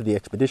engines after the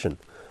expedition,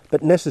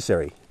 but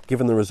necessary,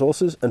 given the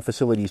resources and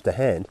facilities to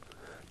hand,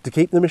 to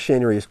keep the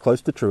machinery as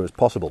close to true as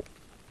possible.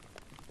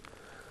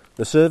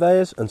 The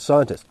surveyors and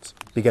scientists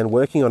began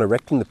working on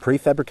erecting the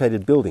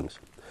prefabricated buildings,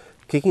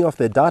 kicking off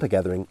their data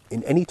gathering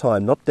in any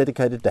time not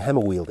dedicated to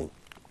hammer wielding.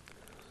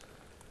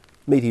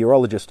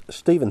 Meteorologist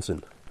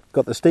Stevenson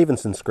got the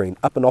Stevenson screen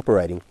up and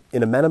operating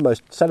in a manner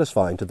most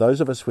satisfying to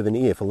those of us with an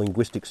ear for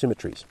linguistic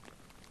symmetries.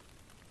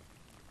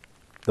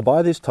 The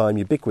by this time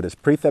ubiquitous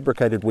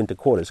prefabricated winter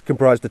quarters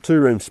comprised a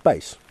two-room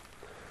space,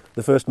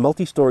 the first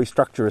multi-storey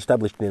structure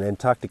established in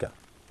Antarctica.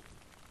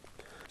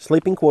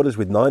 Sleeping quarters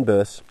with 9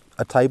 berths,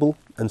 a table,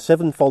 and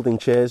 7 folding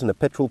chairs and a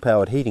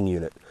petrol-powered heating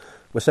unit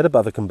were set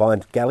above a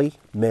combined galley,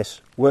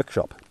 mess,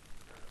 workshop.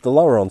 The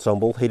lower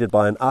ensemble heated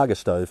by an Argus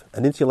stove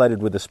and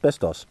insulated with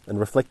asbestos and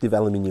reflective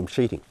aluminium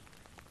sheeting.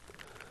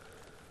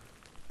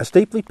 A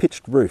steeply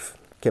pitched roof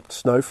kept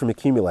snow from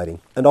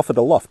accumulating and offered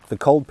a loft for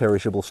cold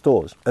perishable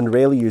stores and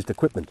rarely used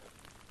equipment.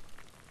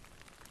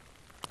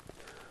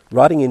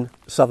 Writing in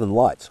Southern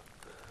Lights,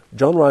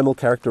 John Rymel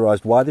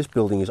characterised why this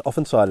building is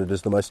often cited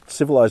as the most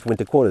civilised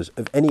winter quarters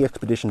of any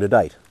expedition to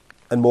date,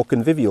 and more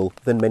convivial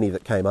than many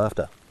that came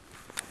after.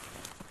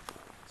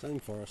 Same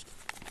forest,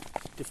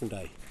 different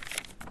day.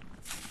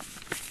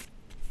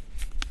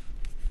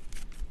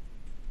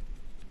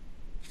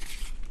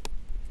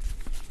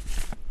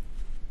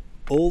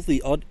 All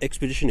the odd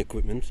expedition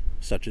equipment,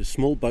 such as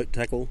small boat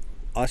tackle,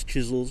 ice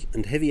chisels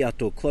and heavy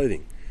outdoor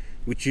clothing,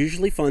 which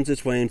usually finds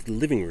its way into the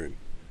living room,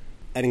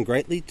 adding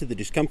greatly to the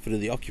discomfort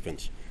of the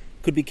occupants,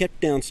 could be kept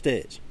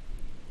downstairs.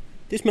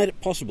 This made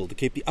it possible to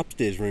keep the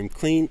upstairs room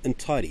clean and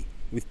tidy,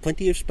 with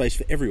plenty of space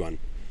for everyone,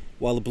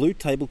 while the blue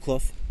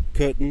tablecloth,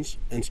 curtains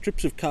and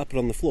strips of carpet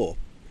on the floor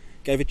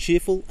gave a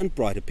cheerful and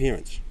bright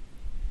appearance.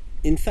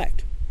 In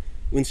fact,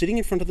 when sitting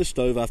in front of the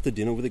stove after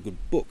dinner with a good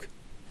book,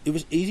 it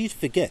was easy to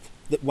forget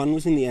that one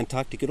was in the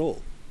Antarctic at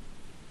all.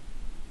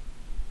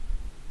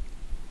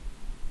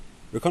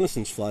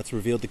 Reconnaissance flights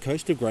revealed the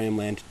coast of Graham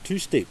Land too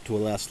steep to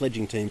allow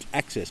sledging teams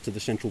access to the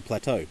central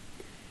plateau,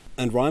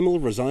 and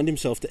Rymel resigned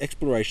himself to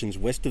explorations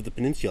west of the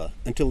peninsula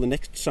until the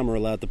next summer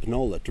allowed the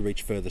Penola to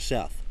reach further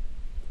south.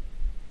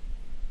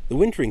 The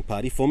wintering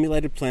party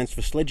formulated plans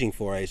for sledging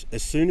forays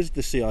as soon as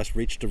the sea ice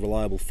reached a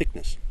reliable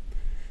thickness,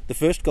 the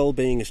first goal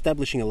being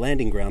establishing a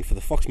landing ground for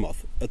the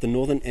Foxmoth at the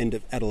northern end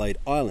of Adelaide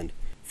Island,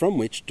 from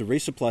which to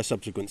resupply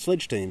subsequent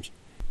sledge teams,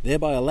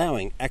 thereby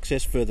allowing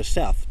access further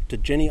south to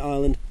Jenny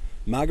Island,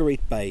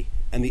 Marguerite Bay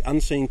and the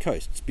unseen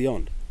coasts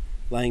beyond,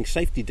 laying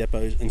safety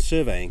depots and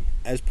surveying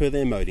as per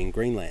their mode in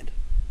Greenland.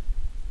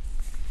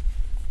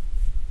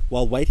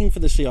 While waiting for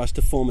the sea ice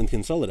to form and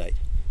consolidate,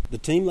 the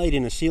team laid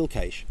in a seal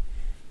cache,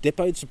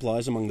 depoted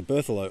supplies among the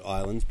Berthelot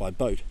Islands by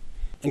boat,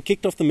 and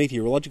kicked off the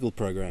meteorological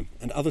program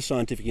and other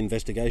scientific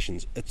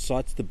investigations at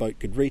sites the boat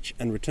could reach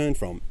and return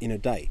from in a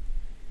day,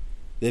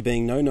 there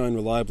being no known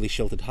reliably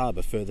sheltered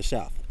harbour further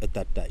south at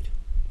that date.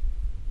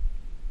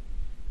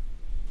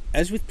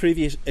 As with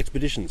previous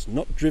expeditions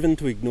not driven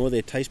to ignore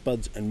their taste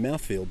buds and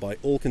mouthfeel by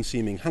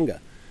all-consuming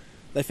hunger,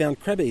 they found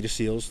crab-eater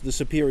seals the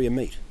superior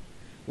meat,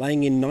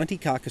 laying in 90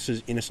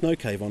 carcasses in a snow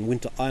cave on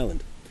Winter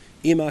Island,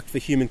 earmarked for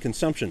human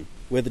consumption,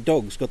 where the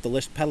dogs got the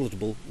less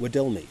palatable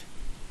Weddell meat.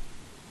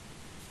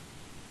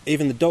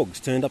 Even the dogs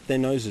turned up their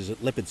noses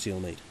at leopard seal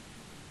meat.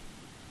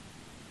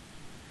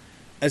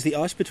 As the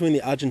ice between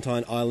the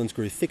Argentine Islands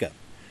grew thicker,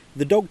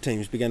 the dog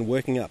teams began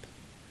working up.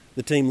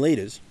 The team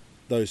leaders,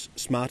 those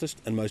smartest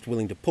and most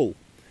willing to pull,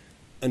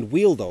 and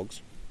wheel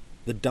dogs,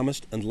 the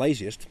dumbest and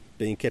laziest,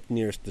 being kept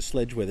nearest the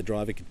sledge where the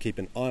driver could keep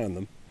an eye on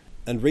them,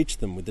 and reach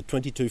them with the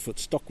 22-foot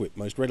stock whip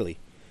most readily,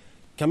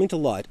 coming to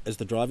light as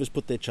the drivers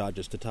put their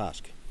charges to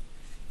task.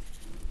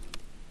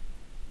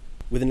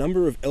 With a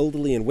number of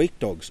elderly and weak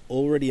dogs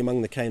already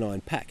among the canine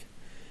pack,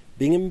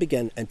 Bingham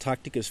began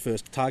Antarctica's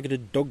first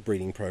targeted dog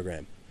breeding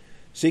program,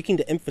 seeking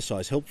to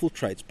emphasise helpful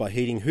traits by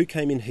heeding who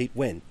came in heat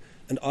when,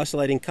 and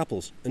isolating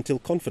couples until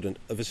confident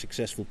of a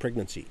successful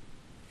pregnancy.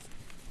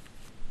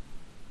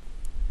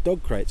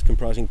 Dog crates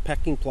comprising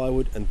packing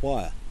plywood and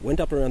wire went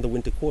up around the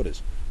winter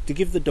quarters, to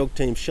give the dog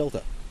team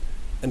shelter,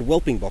 and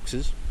whelping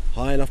boxes,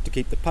 high enough to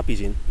keep the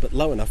puppies in but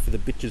low enough for the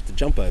bitches to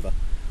jump over,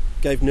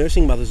 gave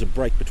nursing mothers a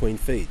break between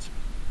feeds.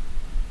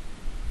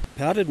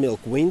 Powdered milk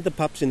weaned the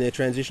pups in their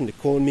transition to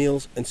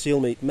cornmeals and seal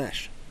meat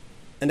mash,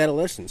 and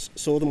adolescents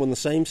saw them on the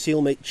same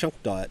seal meat chunk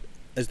diet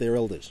as their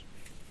elders.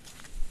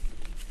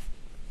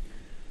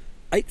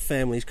 8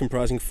 families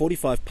comprising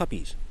 45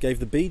 puppies gave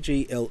the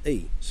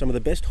BGLE some of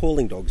the best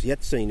hauling dogs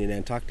yet seen in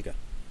Antarctica.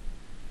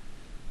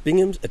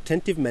 Bingham's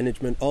attentive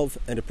management of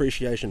and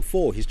appreciation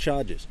for his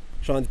charges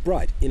shines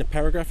bright in a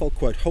paragraph I'll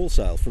quote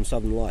wholesale from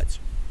Southern Lights.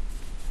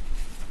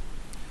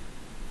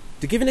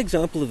 To give an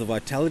example of the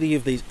vitality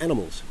of these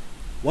animals,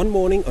 one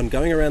morning on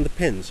going around the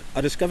pens, I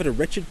discovered a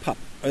wretched pup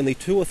only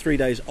 2 or 3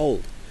 days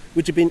old,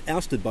 which had been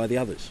ousted by the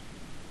others.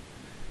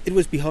 It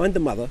was behind the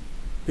mother,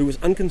 who was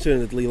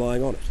unconcernedly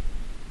lying on it.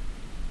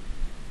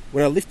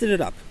 When I lifted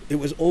it up, it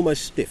was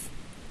almost stiff,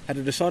 had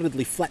a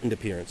decidedly flattened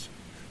appearance,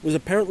 was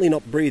apparently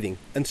not breathing,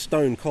 and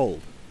stone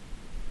cold.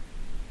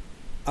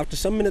 After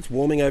some minutes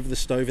warming over the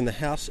stove in the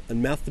house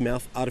and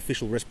mouth-to-mouth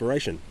artificial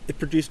respiration, it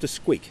produced a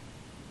squeak.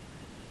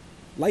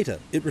 Later,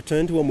 it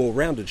returned to a more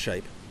rounded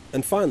shape,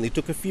 and finally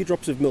took a few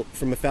drops of milk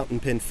from a fountain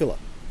pen filler.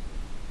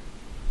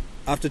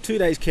 After 2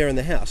 days' care in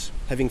the house,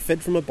 having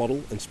fed from a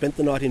bottle and spent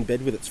the night in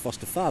bed with its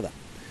foster father,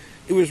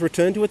 it was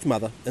returned to its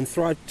mother and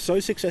thrived so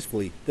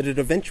successfully that it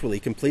eventually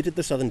completed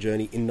the southern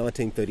journey in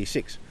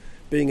 1936,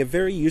 being a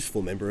very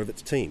useful member of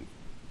its team.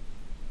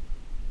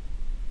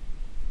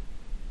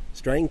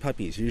 Straying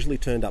puppies usually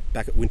turned up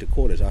back at winter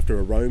quarters after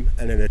a roam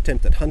and an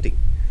attempt at hunting,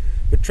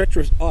 but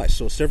treacherous ice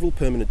saw several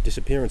permanent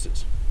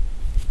disappearances.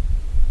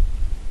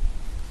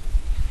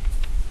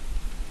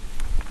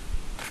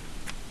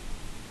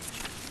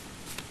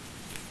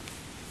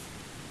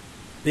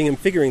 Bingham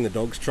figuring the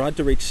dogs tried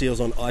to reach seals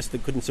on ice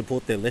that couldn't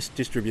support their less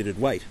distributed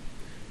weight,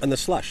 and the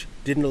slush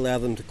didn't allow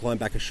them to climb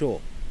back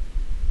ashore.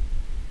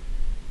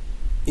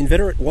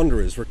 Inveterate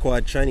wanderers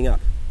required chaining up,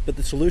 but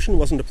the solution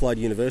wasn't applied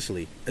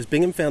universally, as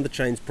Bingham found the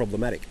chains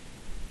problematic.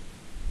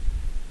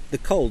 The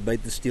cold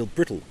made the steel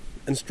brittle,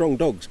 and strong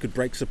dogs could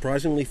break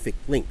surprisingly thick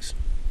links.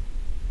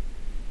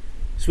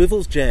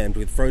 Swivels jammed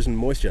with frozen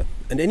moisture,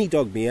 and any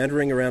dog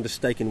meandering around a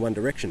stake in one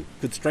direction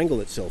could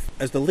strangle itself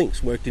as the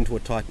links worked into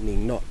a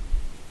tightening knot.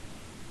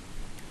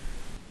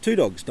 2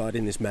 dogs died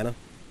in this manner,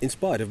 in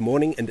spite of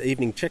morning and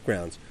evening check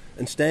rounds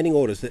and standing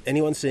orders that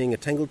anyone seeing a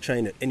tangled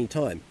chain at any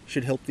time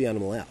should help the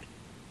animal out.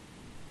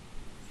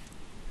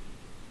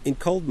 In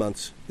cold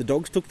months, the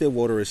dogs took their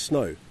water as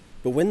snow,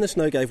 but when the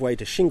snow gave way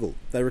to shingle,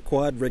 they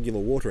required regular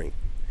watering,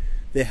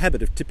 their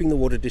habit of tipping the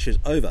water dishes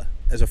over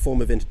as a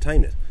form of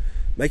entertainment,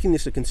 making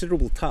this a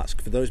considerable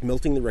task for those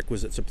melting the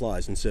requisite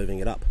supplies and serving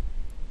it up.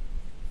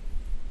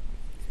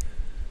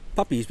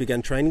 Puppies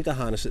began training to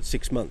harness at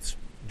 6 months,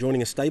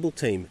 joining a stable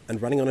team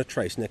and running on a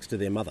trace next to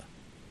their mother.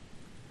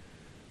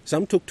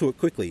 Some took to it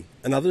quickly,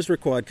 and others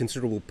required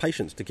considerable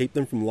patience to keep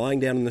them from lying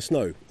down in the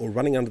snow or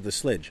running under the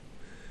sledge,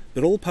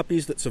 but all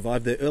puppies that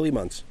survived their early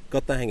months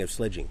got the hang of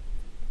sledging.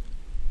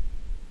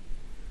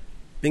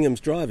 Bingham's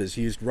drivers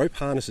used rope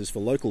harnesses for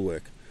local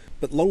work,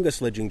 but longer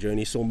sledging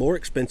journeys saw more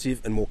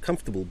expensive and more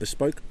comfortable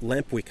bespoke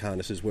lampwick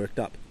harnesses worked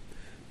up,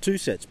 2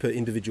 sets per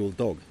individual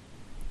dog.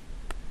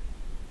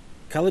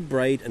 Coloured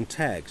braid and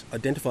tags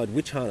identified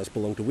which harness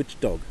belonged to which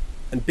dog,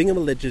 and Bingham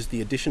alleges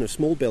the addition of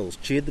small bells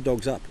cheered the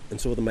dogs up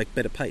and saw them make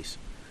better pace,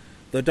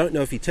 though I don't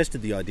know if he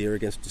tested the idea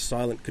against a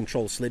silent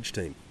control sledge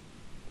team.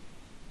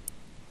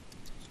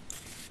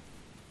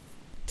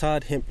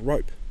 Tarred hemp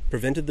rope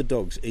prevented the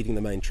dogs eating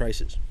the main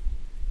traces.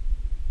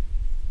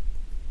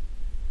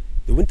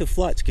 The winter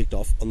flights kicked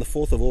off on the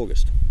 4th of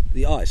August,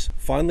 the ice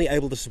finally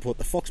able to support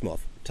the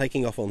Foxmoth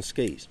taking off on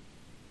skis.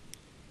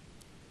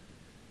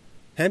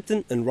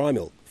 Hampton and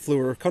Rymil flew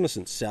a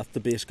reconnaissance south to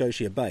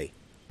Bioscotia Bay,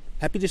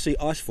 happy to see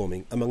ice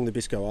forming among the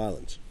Biscoe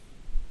Islands.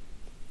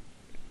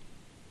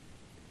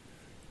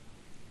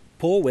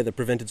 Poor weather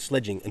prevented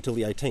sledging until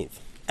the 18th,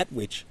 at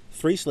which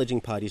 3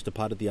 sledging parties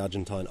departed the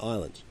Argentine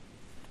Islands.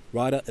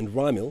 Ryder and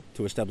Rymil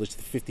to establish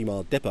the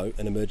 50-mile depot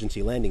and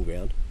emergency landing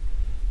ground,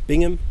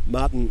 Bingham,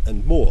 Martin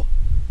and Moore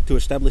to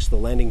establish the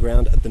landing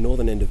ground at the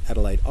northern end of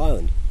Adelaide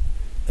Island,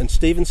 and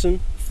Stevenson,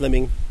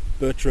 Fleming,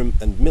 Bertram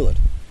and Millett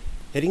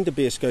heading to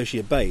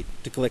Bioscotia Bay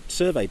to collect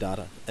survey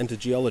data and to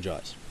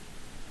geologise.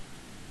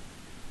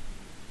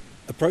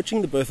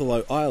 Approaching the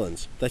Berthelot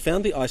Islands, they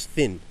found the ice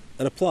thin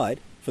and applied,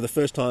 for the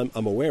first time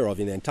I'm aware of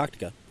in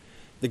Antarctica,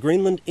 the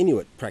Greenland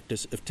Inuit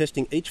practice of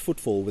testing each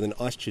footfall with an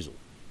ice chisel.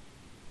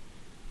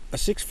 A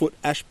 6-foot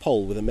ash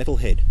pole with a metal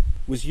head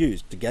was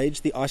used to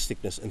gauge the ice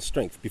thickness and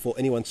strength before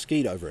anyone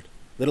skied over it,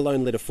 let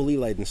alone led a fully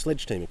laden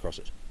sledge team across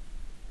it.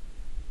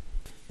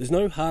 There's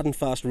no hard and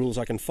fast rules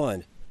I can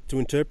find to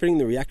interpreting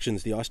the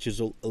reactions the ice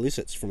chisel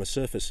elicits from a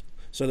surface,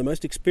 so the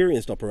most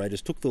experienced operators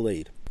took the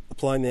lead,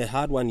 applying their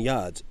hard-won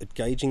yards at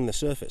gauging the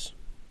surface,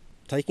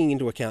 taking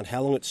into account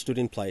how long it stood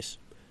in place,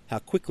 how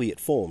quickly it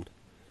formed,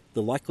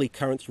 the likely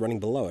currents running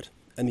below it,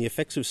 and the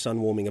effects of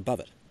sun warming above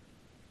it.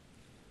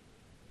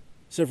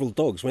 Several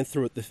dogs went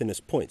through at the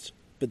thinnest points,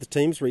 but the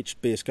teams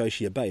reached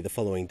Bioscotia Bay the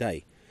following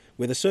day,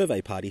 where the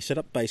survey party set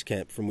up base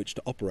camp from which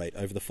to operate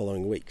over the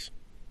following weeks.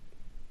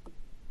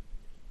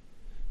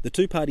 The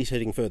two parties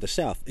heading further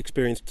south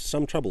experienced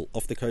some trouble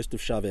off the coast of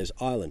Chavez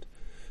Island,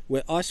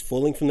 where ice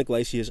falling from the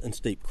glaciers and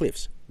steep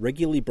cliffs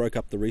regularly broke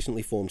up the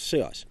recently formed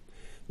sea ice,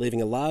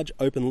 leaving a large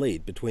open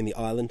lead between the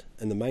island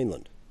and the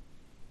mainland.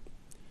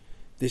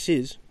 This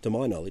is, to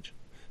my knowledge,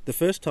 the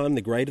first time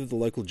the grade of the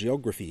local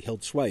geography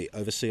held sway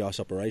over sea ice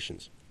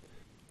operations,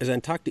 as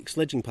Antarctic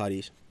sledging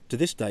parties, to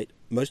this date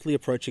mostly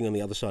approaching on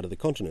the other side of the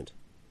continent,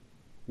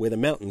 where the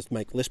mountains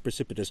make less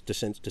precipitous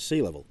descents to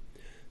sea level,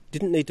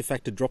 didn't need to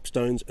factor drop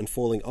stones and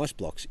falling ice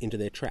blocks into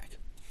their track.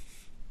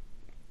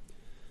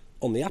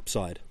 On the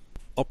upside,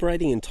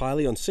 operating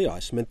entirely on sea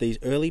ice meant these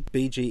early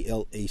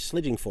BGLE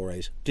sledging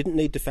forays didn't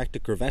need to factor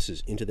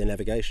crevasses into their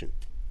navigation.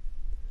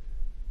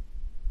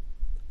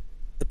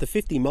 At the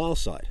 50-mile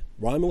site,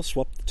 Riemel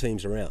swapped the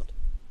teams around.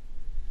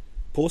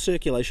 Poor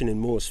circulation in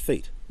Moore's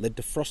feet led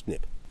to frost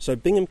nip, so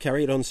Bingham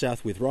carried on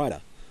south with Ryder,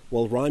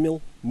 while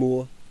Riemel,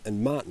 Moore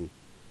and Martin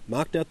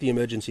marked out the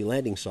emergency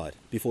landing site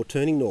before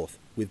turning north,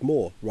 with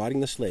Moore riding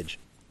the sledge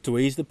to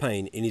ease the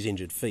pain in his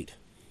injured feet.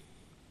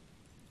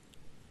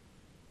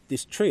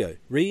 This trio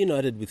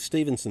reunited with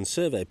Stevenson's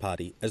survey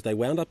party as they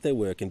wound up their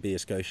work in Bia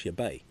Scotia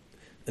Bay,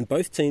 and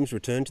both teams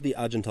returned to the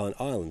Argentine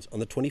Islands on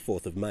the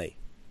 24th of May.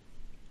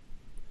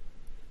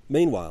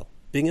 Meanwhile,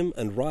 Bingham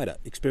and Ryder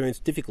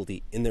experienced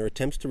difficulty in their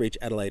attempts to reach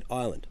Adelaide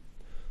Island,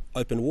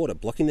 open water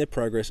blocking their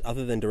progress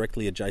other than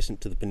directly adjacent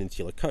to the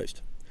peninsular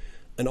coast,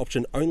 an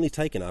option only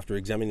taken after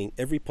examining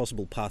every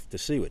possible path to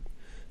seaward,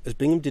 as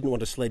Bingham didn't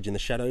want to sledge in the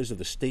shadows of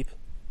the steep,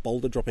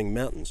 boulder-dropping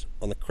mountains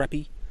on the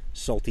crappy,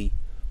 salty,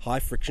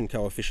 high-friction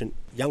coefficient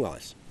young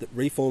ice that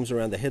reforms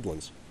around the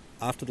headlands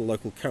after the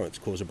local currents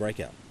cause a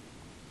breakout.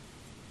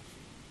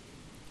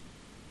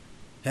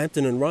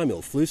 Hampton and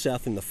Riemel flew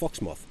south in the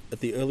Foxmoth at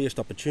the earliest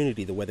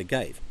opportunity the weather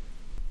gave,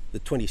 the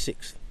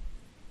 26th,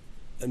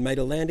 and made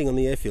a landing on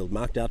the airfield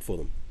marked out for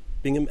them,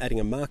 Bingham adding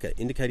a marker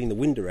indicating the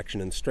wind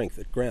direction and strength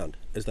at ground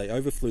as they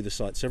overflew the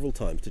site several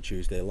times to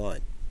choose their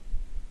line.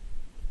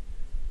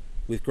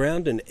 With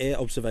ground and air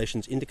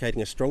observations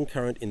indicating a strong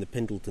current in the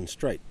Pendleton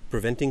Strait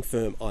preventing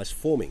firm ice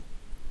forming,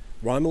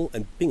 Riemel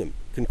and Bingham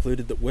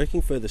concluded that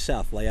working further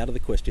south lay out of the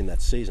question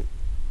that season.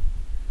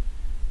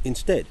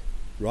 Instead,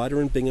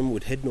 Ryder and Bingham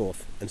would head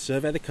north and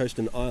survey the coast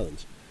and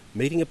islands,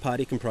 meeting a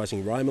party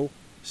comprising Riemel,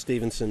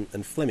 Stevenson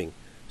and Fleming,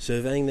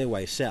 surveying their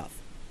way south.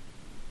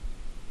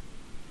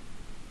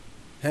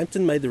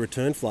 Hampton made the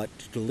return flight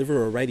to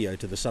deliver a radio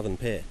to the southern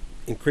pair,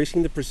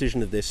 increasing the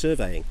precision of their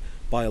surveying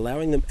by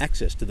allowing them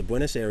access to the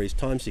Buenos Aires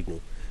time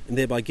signal and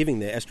thereby giving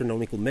their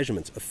astronomical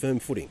measurements a firm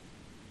footing.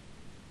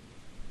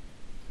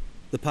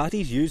 The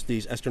parties used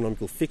these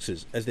astronomical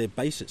fixes as their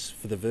basis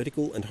for the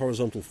vertical and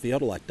horizontal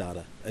theodolite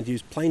data and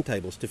used plane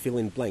tables to fill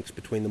in blanks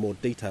between the more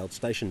detailed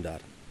station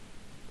data.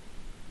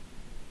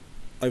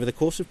 Over the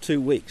course of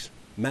 2 weeks,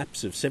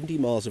 maps of 70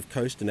 miles of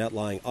coast and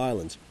outlying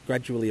islands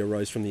gradually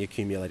arose from the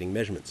accumulating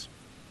measurements.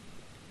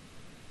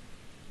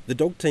 The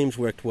dog teams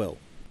worked well,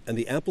 and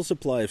the ample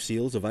supply of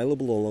seals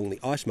available along the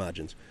ice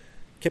margins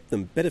kept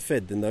them better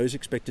fed than those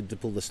expected to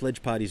pull the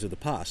sledge parties of the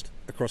past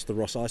across the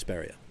Ross Ice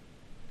Barrier.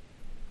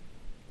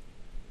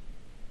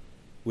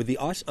 With the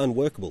ice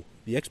unworkable,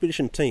 the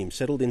expedition team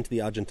settled into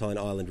the Argentine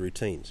island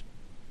routines.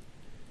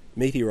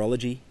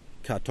 Meteorology,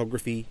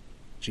 cartography,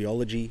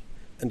 geology,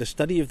 and a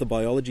study of the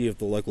biology of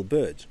the local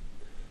birds.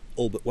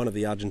 All but one of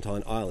the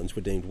Argentine islands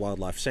were deemed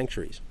wildlife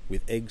sanctuaries,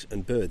 with eggs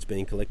and birds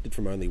being collected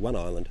from only one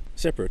island,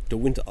 separate to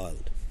Winter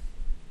Island.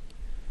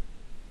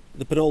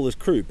 The Pinola's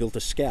crew built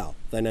a scow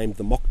they named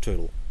the Mock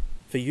Turtle,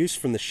 for use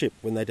from the ship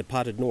when they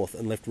departed north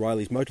and left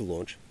Riley's motor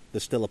launch,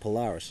 the Stella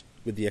Polaris,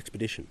 with the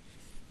expedition.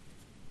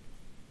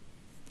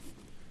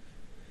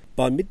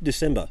 By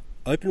mid-December,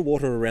 open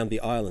water around the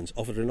islands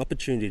offered an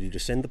opportunity to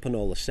send the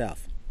Pinola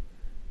south.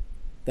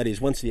 That is,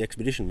 once the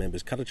expedition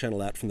members cut a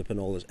channel out from the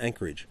Pinola's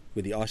anchorage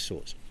with the ice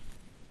saws.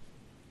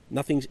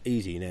 Nothing's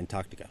easy in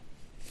Antarctica.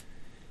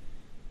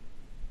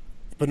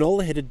 The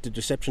Pinola headed to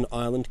Deception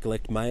Island to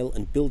collect mail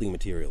and building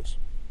materials.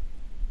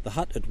 The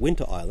hut at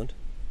Winter Island,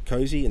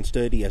 cosy and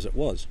sturdy as it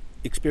was,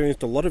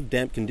 experienced a lot of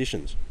damp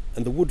conditions,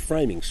 and the wood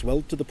framing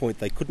swelled to the point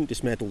they couldn't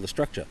dismantle the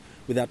structure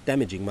without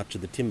damaging much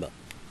of the timber.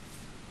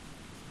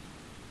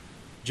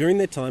 During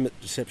their time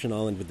at Deception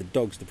Island with the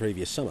dogs the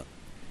previous summer,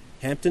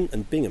 Hampton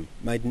and Bingham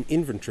made an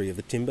inventory of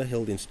the timber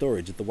held in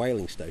storage at the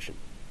whaling station.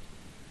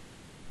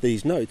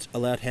 These notes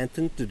allowed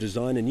Hampton to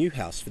design a new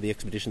house for the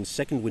expedition's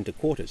second winter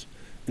quarters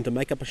and to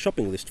make up a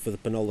shopping list for the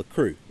Pinola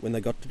crew when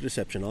they got to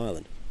Deception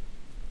Island.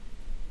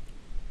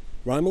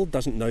 Riemel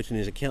doesn't note in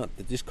his account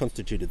that this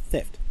constituted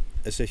theft,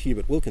 as Sir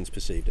Hubert Wilkins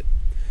perceived it,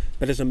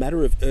 but as a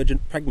matter of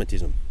urgent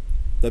pragmatism.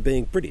 Though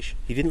being British,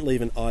 he didn't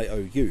leave an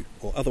IOU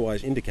or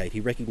otherwise indicate he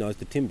recognised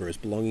the timber as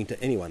belonging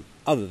to anyone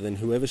other than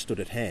whoever stood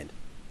at hand.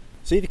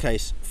 See the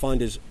case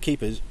Finders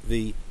Keepers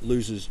v.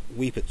 Losers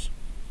Weepers.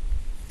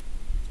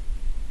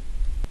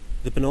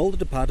 The Pinola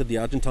departed the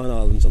Argentine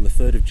Islands on the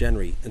 3rd of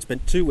January and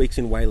spent 2 weeks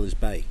in Whalers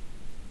Bay.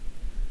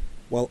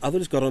 While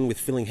others got on with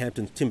filling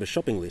Hampton's timber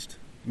shopping list,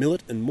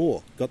 Millett and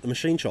Moore got the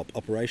machine shop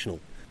operational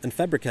and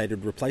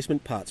fabricated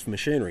replacement parts for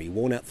machinery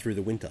worn out through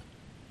the winter.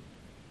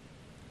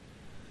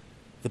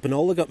 The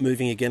Penola got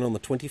moving again on the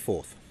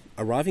 24th,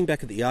 arriving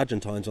back at the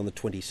Argentines on the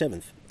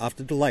 27th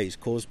after delays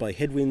caused by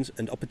headwinds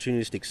and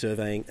opportunistic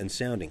surveying and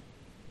sounding.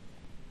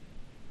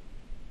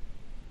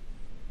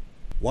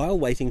 While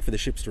waiting for the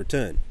ship's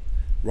return,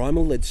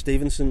 Rymel led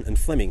Stevenson and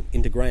Fleming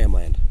into Graham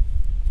Land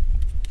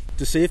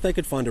to see if they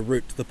could find a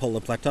route to the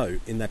Polar Plateau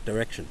in that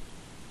direction.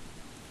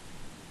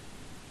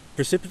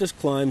 Precipitous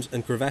climbs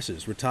and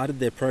crevasses retarded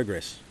their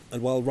progress,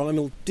 and while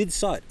Rymel did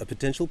sight a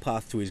potential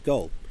path to his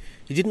goal,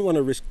 he didn't want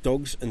to risk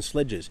dogs and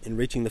sledges in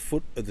reaching the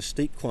foot of the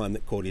steep climb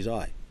that caught his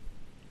eye.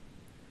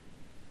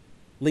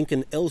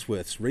 Lincoln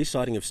Ellsworth's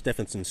resighting of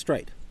Stephenson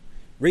Strait,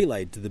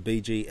 relayed to the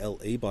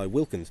BGLE by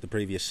Wilkins the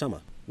previous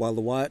summer, while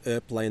the Wyatt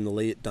Earp lay in the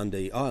lee at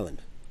Dundee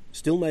Island,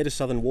 still made a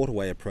southern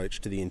waterway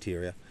approach to the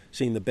interior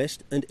seem the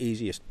best and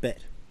easiest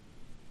bet.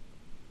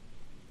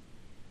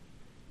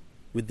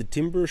 With the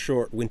timber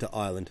ashore at Winter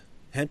Island,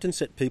 Hampton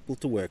set people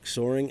to work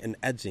sawing and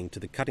adzing to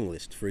the cutting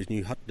list for his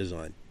new hut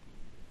design.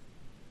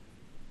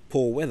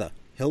 Poor weather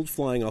held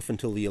flying off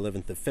until the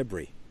 11th of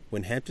February,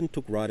 when Hampton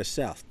took Ryder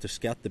south to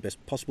scout the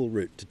best possible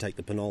route to take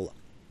the Penola.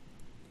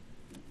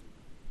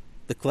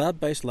 The cloud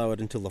base lowered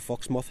until the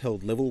Foxmoth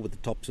held level with the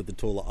tops of the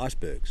taller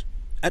icebergs,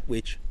 at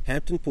which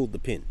Hampton pulled the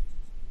pin.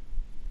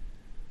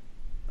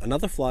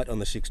 Another flight on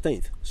the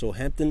 16th saw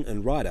Hampton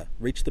and Ryder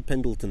reach the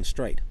Pendleton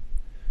Strait,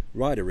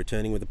 Ryder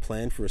returning with a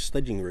plan for a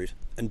sledging route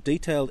and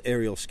detailed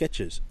aerial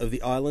sketches of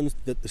the islands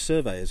that the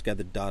surveyors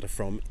gathered data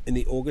from in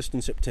the August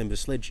and September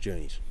sledge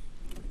journeys.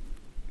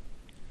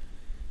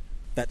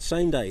 That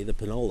same day, the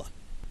Penola,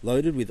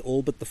 loaded with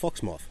all but the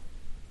Foxmoth,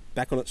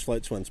 back on its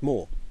floats once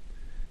more,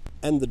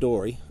 and the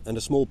dory and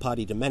a small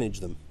party to manage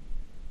them,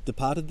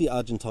 departed the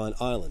Argentine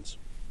Islands.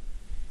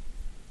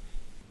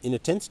 In a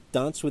tense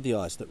dance with the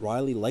ice that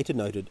Riley later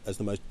noted as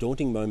the most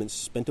daunting moments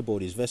spent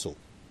aboard his vessel,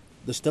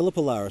 the Stella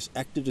Polaris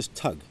acted as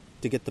tug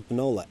to get the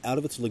Penola out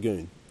of its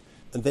lagoon,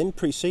 and then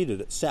preceded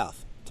it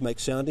south to make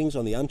soundings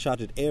on the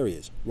uncharted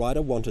areas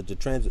Ryder wanted to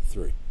transit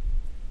through.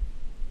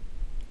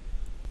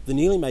 The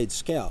newly made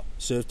scow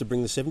served to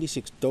bring the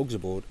 76 dogs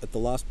aboard at the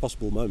last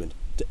possible moment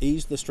to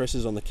ease the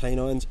stresses on the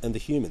canines and the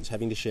humans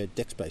having to share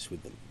deck space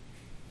with them.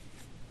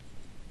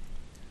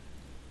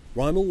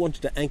 Rymel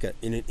wanted to anchor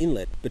in an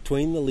inlet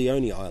between the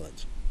Leone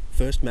Islands,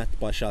 first mapped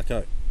by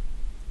Charcot.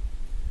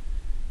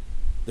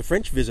 The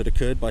French visit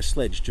occurred by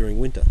sledge during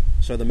winter,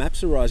 so the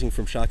maps arising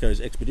from Charcot's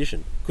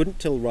expedition couldn't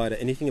tell Ryder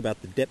anything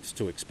about the depths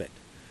to expect,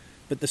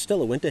 but the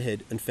Stella went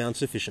ahead and found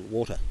sufficient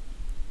water.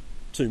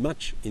 Too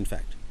much, in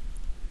fact.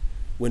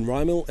 When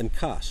Rymel and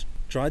Cass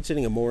tried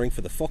setting a mooring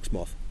for the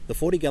Foxmoth, the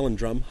 40-gallon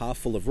drum half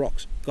full of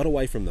rocks got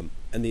away from them,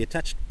 and the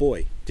attached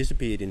buoy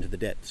disappeared into the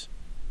depths.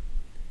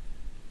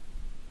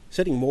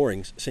 Setting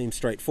moorings seems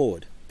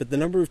straightforward, but the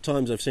number of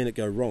times I've seen it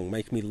go wrong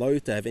makes me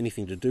loath to have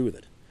anything to do with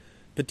it,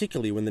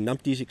 particularly when the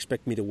numpties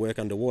expect me to work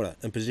underwater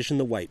and position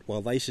the weight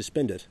while they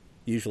suspend it,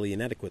 usually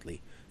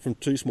inadequately, from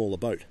too small a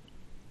boat.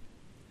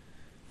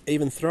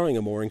 Even throwing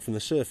a mooring from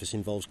the surface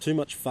involves too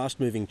much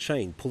fast-moving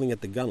chain pulling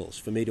at the gunnels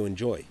for me to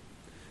enjoy,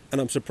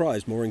 and I'm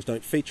surprised moorings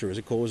don't feature as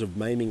a cause of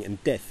maiming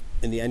and death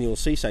in the annual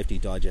Sea Safety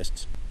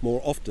Digests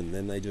more often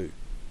than they do.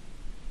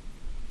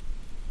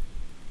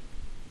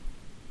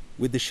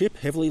 With the ship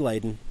heavily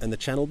laden and the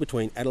channel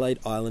between Adelaide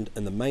Island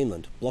and the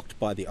mainland blocked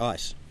by the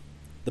ice,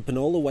 the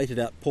Penola waited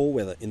out poor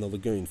weather in the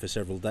lagoon for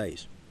several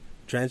days,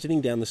 transiting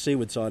down the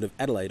seaward side of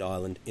Adelaide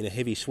Island in a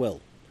heavy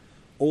swell,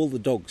 all the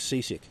dogs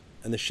seasick,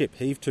 and the ship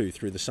heaved to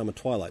through the summer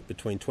twilight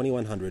between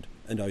 2100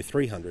 and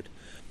 0300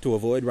 to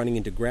avoid running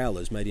into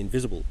growlers made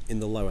invisible in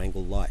the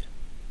low-angle light.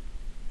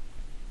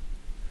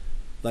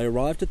 They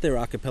arrived at their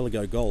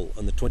archipelago goal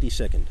on the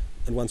 22nd,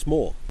 and once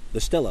more, the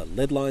Stella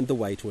lead-lined the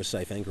way to a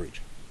safe anchorage.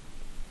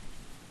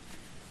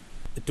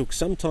 It took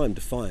some time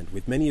to find,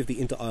 with many of the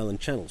inter-island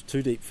channels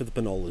too deep for the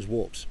Penola's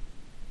warps.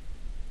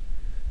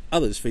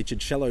 Others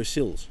featured shallow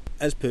sills,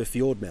 as per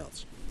fjord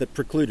mouths, that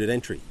precluded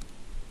entry.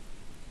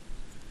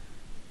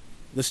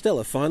 The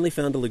Stella finally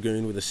found a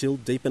lagoon with a sill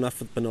deep enough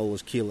for the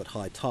Penola's keel at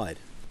high tide,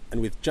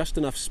 and with just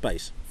enough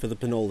space for the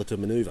Penola to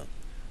manoeuvre,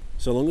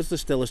 so long as the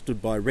Stella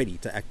stood by ready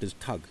to act as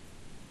tug.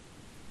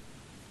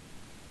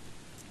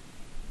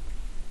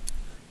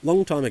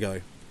 Long time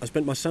ago, I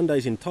spent my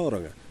Sundays in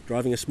Tauranga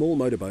driving a small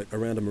motorboat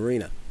around a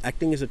marina,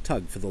 acting as a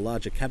tug for the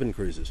larger cabin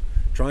cruisers,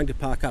 trying to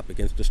park up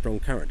against a strong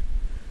current,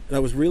 and I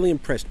was really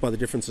impressed by the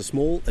difference a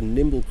small and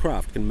nimble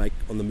craft can make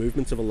on the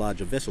movements of a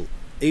larger vessel,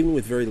 even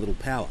with very little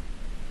power.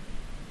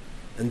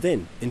 And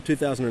then, in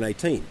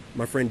 2018,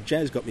 my friend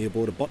Jazz got me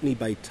aboard a Botany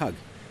Bay tug,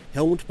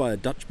 helmed by a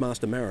Dutch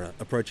master mariner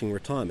approaching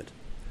retirement,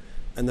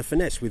 and the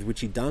finesse with which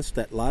he danced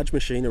that large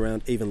machine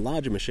around even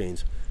larger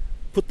machines,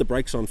 put the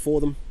brakes on for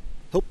them,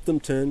 helped them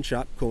turn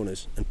sharp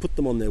corners, and put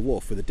them on their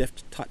wharf with a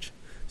deft touch,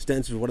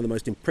 stands as one of the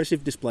most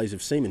impressive displays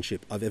of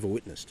seamanship I've ever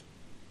witnessed.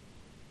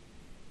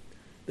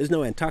 There's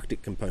no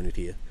Antarctic component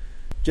here,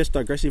 just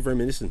digressive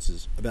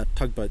reminiscences about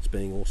tugboats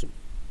being awesome.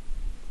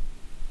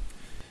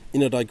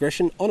 In a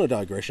digression on a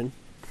digression,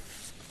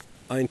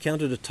 I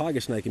encountered a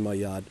tiger snake in my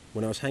yard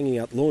when I was hanging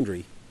out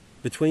laundry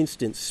between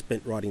stints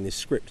spent writing this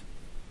script.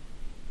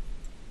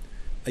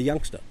 A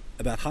youngster,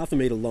 about half a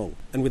metre long,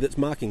 and with its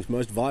markings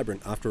most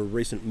vibrant after a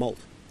recent molt.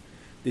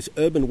 This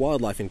urban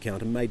wildlife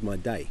encounter made my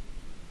day.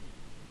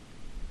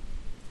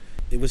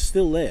 It was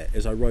still there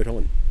as I wrote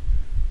on,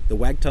 the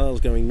wagtails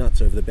going nuts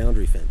over the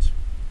boundary fence.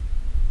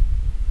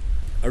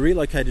 I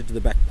relocated to the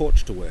back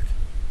porch to work,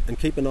 and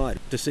keep an eye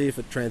to see if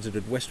it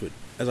transited westward,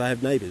 as I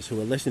have neighbours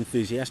who are less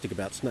enthusiastic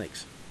about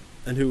snakes,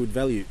 and who would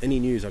value any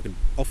news I could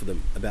offer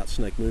them about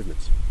snake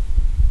movements.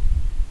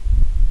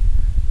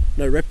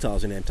 No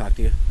reptiles in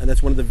Antarctica, and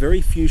that's one of the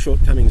very few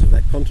shortcomings of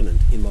that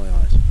continent in my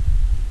eyes.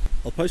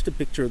 I'll post a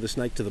picture of the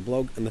snake to the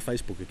blog and the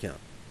Facebook account,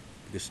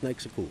 because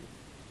snakes are cool.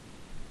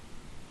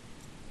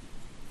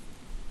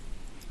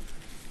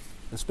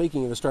 And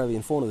speaking of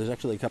Australian fauna, there's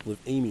actually a couple of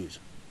emus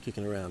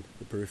kicking around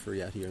the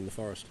periphery out here in the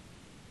forest.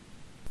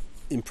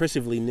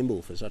 Impressively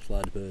nimble for such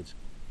large birds.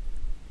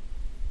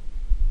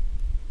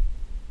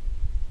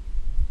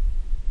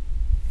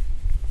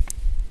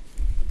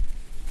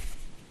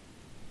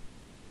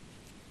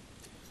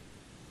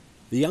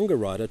 The younger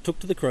rider took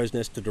to the crow's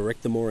nest to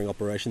direct the mooring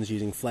operations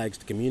using flags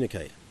to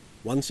communicate.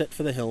 One set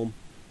for the helm,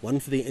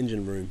 one for the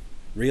engine room,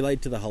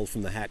 relayed to the hull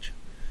from the hatch,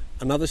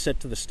 another set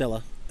to the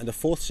Stella, and a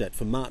fourth set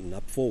for Martin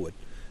up forward,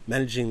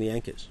 managing the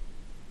anchors.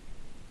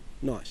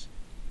 Nice.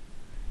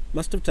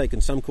 Must have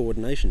taken some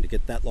coordination to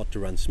get that lot to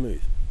run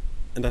smooth,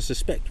 and I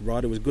suspect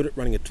Ryder was good at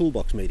running a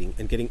toolbox meeting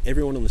and getting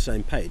everyone on the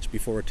same page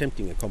before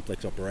attempting a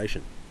complex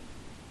operation.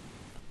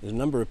 There's a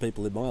number of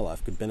people in my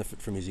life could benefit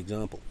from his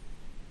example.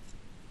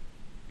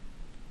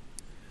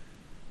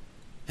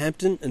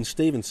 Hampton and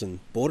Stevenson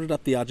boarded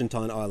up the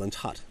Argentine Islands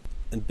hut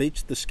and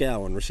beached the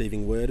scow on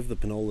receiving word of the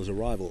Pinola's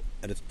arrival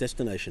at its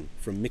destination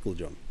from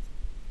Micklejohn.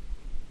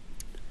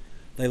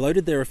 They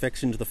loaded their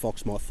effects into the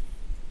Foxmoth,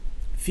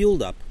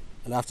 fueled up,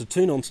 and after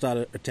 2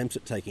 non-starter attempts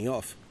at taking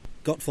off,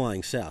 got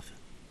flying south.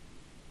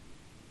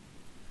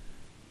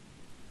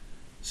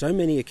 So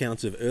many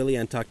accounts of early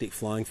Antarctic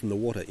flying from the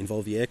water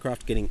involve the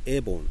aircraft getting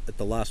airborne at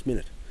the last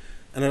minute,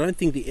 and I don't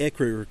think the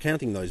aircrew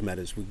recounting those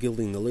matters were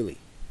gilding the lily.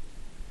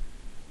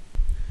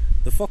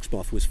 The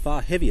Foxmoth was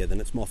far heavier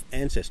than its moth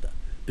ancestor,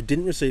 but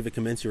didn't receive a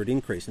commensurate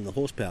increase in the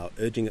horsepower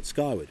urging it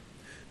skyward,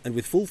 and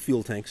with full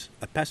fuel tanks,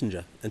 a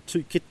passenger, and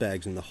 2 kit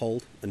bags in the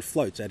hold, and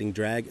floats adding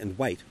drag and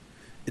weight,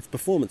 its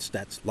performance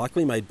stats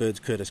likely made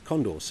Bird's Curtis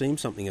Condor seem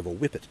something of a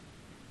whippet.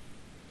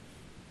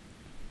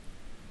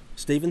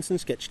 Stevenson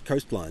sketched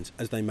coastlines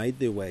as they made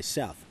their way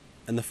south,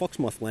 and the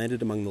Foxmoth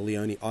landed among the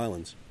Leone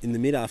Islands in the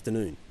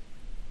mid-afternoon,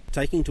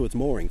 taking to its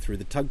mooring through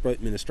the tugboat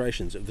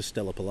ministrations of the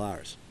Stella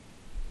Polaris.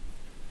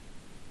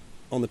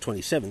 On the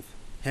 27th,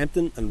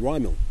 Hampton and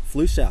Rymel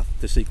flew south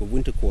to seek a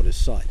winter quarters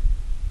site.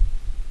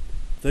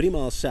 30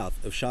 miles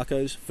south of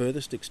Charcot's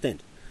furthest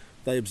extent,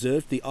 they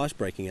observed the ice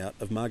breaking out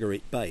of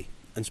Marguerite Bay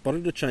and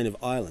spotted a chain of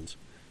islands,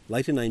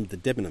 later named the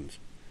Debenhams,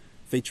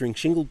 featuring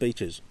shingled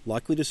beaches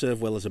likely to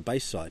serve well as a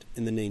base site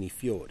in the Nini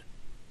Fjord.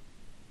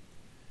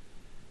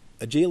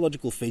 A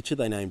geological feature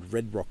they named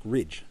Red Rock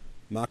Ridge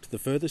marked the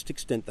furthest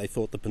extent they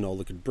thought the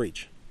Pinola could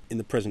breach in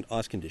the present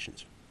ice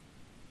conditions.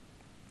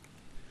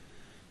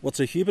 What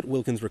Sir Hubert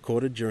Wilkins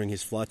recorded during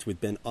his flights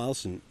with Ben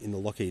Eilson in the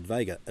Lockheed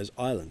Vega as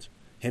islands,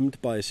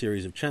 hemmed by a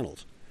series of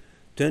channels,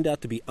 turned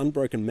out to be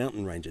unbroken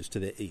mountain ranges to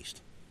their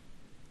east.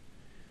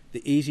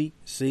 The easy,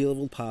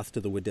 sea-level path to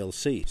the Weddell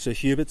Sea, Sir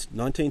Hubert's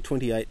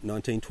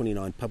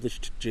 1928-1929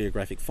 published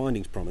geographic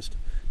findings promised,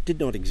 did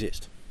not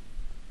exist.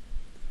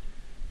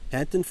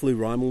 Hampton flew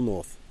Rymel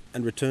north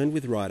and returned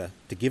with Ryder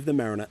to give the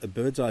mariner a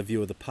bird's-eye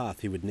view of the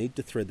path he would need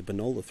to thread the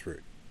Pinola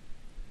through.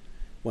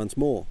 Once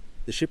more,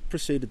 the ship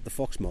preceded the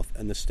Foxmoth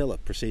and the Stella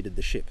preceded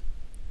the ship.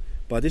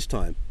 By this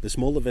time, the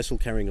smaller vessel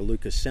carrying a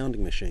Lucas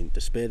sounding machine to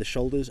spare the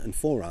shoulders and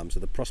forearms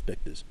of the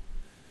prospectors.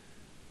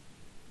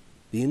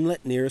 The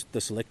inlet nearest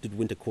the selected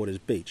winter quarters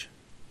beach,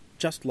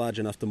 just large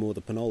enough to moor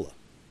the Pinola,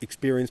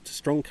 experienced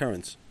strong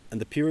currents, and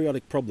the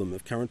periodic problem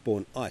of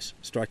current-borne ice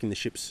striking the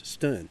ship's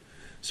stern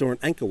saw an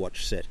anchor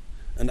watch set,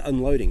 and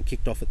unloading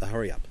kicked off at the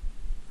hurry-up.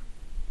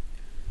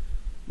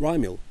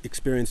 Rymel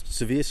experienced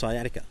severe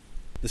sciatica,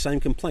 the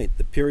same complaint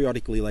that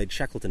periodically laid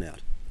Shackleton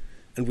out,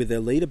 and with their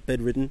leader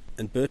bedridden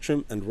and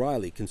Bertram and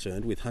Riley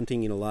concerned with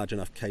hunting in a large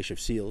enough cache of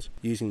seals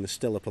using the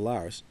Stella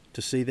Polaris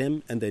to see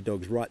them and their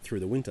dogs right through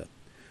the winter,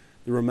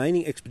 the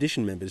remaining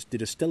expedition members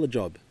did a stellar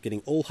job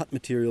getting all hut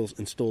materials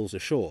and stalls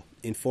ashore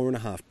in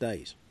 4.5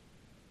 days.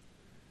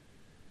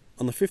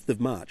 On the 5th of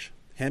March,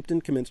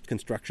 Hampton commenced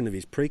construction of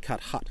his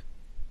pre-cut hut.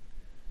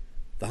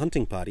 The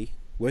hunting party,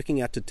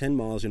 working out to 10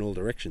 miles in all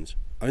directions,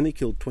 only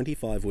killed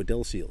 25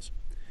 Weddell seals,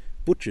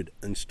 butchered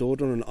and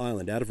stored on an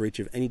island out of reach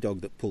of any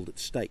dog that pulled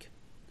its stake,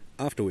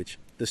 after which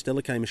the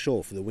Stella came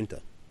ashore for the winter,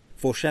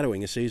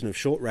 foreshadowing a season of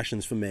short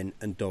rations for men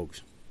and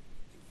dogs.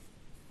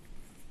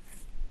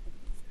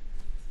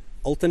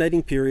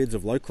 Alternating periods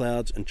of low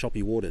clouds and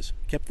choppy waters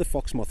kept the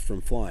Foxmoth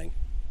from flying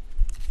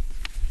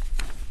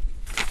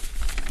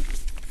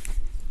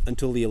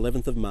until the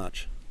 11th of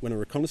March, when a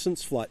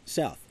reconnaissance flight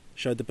south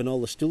showed the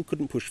Penola still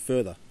couldn't push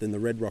further than the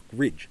Red Rock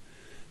Ridge,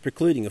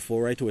 precluding a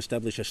foray to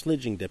establish a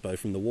sledging depot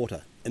from the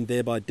water, and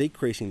thereby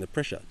decreasing the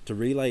pressure to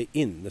relay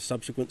in the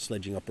subsequent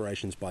sledging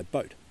operations by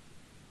boat.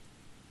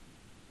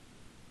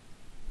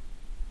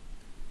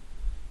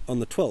 On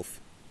the 12th,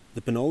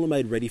 the Penola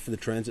made ready for the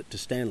transit to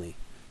Stanley,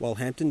 while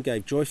Hampton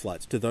gave joy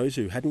flights to those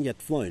who hadn't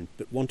yet flown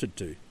but wanted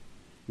to,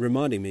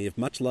 reminding me of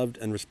much loved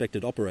and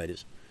respected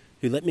operators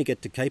who let me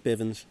get to Cape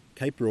Evans,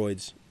 Cape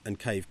Royds and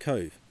Cave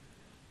Cove,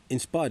 in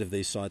spite of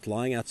these sites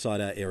lying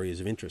outside our areas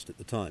of interest at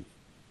the time.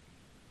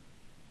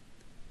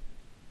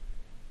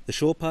 The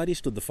shore party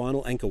stood the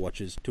final anchor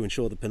watches to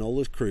ensure the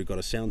Penola's crew got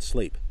a sound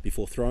sleep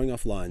before throwing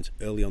off lines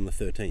early on the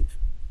 13th.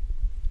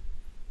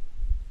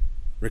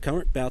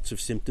 Recurrent bouts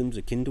of symptoms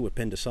akin to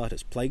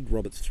appendicitis plagued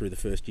Roberts through the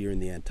first year in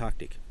the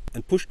Antarctic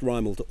and pushed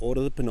Reimel to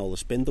order the Penola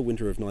spend the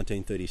winter of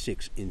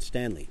 1936 in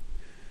Stanley,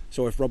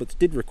 so if Roberts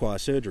did require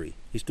surgery,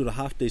 he stood a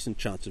half-decent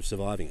chance of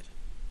surviving it.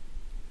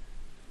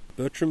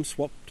 Bertram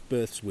swapped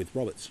berths with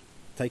Roberts,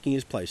 taking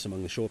his place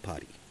among the shore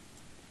party.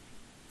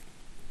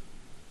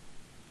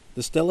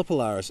 The Stella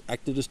Polaris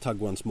acted as tug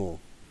once more,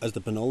 as the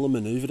Penola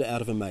manoeuvred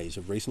out of a maze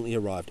of recently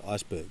arrived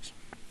icebergs.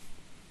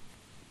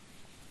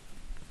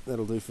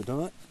 That'll do for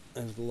tonight,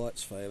 as the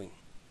light's failing.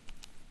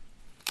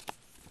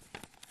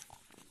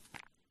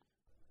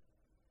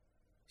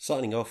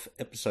 Signing off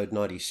episode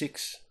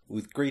 96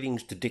 with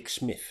greetings to Dick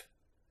Smith.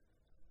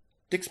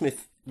 Dick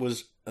Smith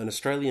was an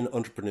Australian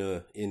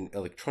entrepreneur in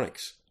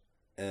electronics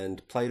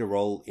and played a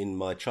role in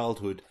my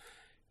childhood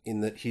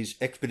in that his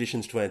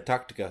expeditions to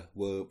Antarctica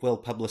were well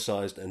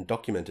publicised and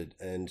documented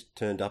and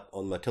turned up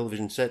on my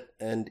television set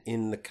and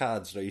in the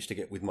cards that I used to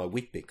get with my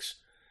Weet-Bix.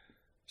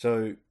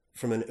 So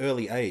from an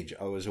early age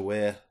I was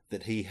aware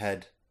that he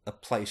had a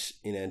place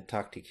in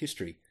Antarctic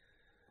history.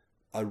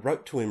 I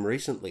wrote to him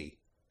recently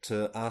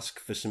to ask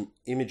for some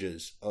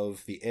images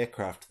of the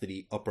aircraft that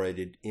he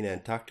operated in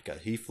Antarctica.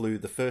 He flew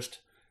the first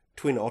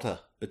Twin Otter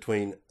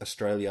between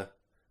Australia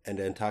and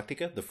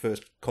Antarctica, the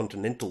first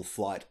continental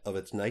flight of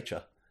its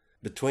nature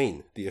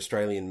between the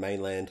Australian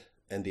mainland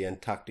and the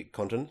Antarctic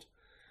continent,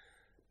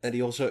 and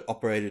he also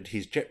operated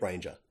his Jet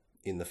Ranger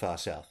in the far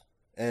south.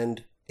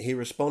 And he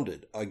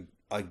responded,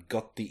 I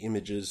got the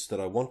images that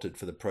I wanted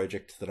for the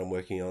project that I'm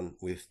working on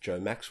with Joe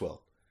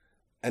Maxwell.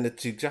 And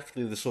it's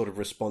exactly the sort of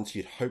response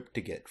you'd hope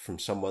to get from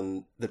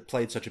someone that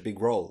played such a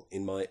big role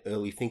in my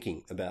early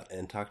thinking about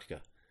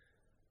Antarctica.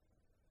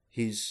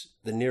 He's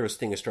the nearest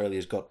thing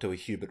Australia's got to a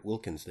Hubert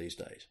Wilkins these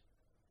days.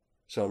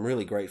 So I'm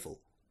really grateful.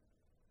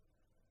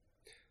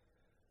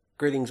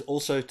 Greetings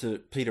also to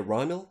Peter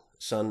Reimel,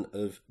 son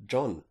of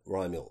John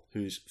Reimel,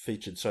 who's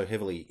featured so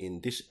heavily in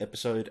this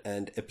episode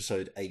and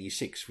episode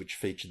 86, which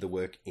featured the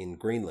work in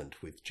Greenland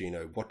with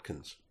Gino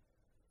Watkins.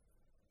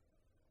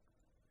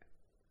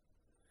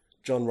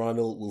 John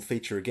Reimel will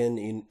feature again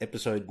in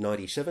episode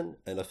 97,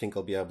 and I think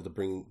I'll be able to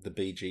bring the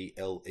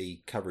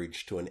BGLE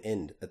coverage to an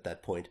end at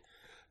that point.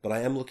 But I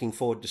am looking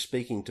forward to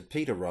speaking to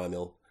Peter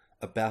Reimel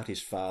about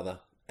his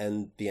father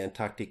and the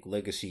Antarctic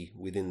legacy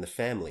within the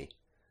family.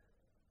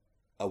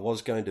 I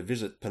was going to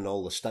visit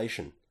Penola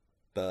Station,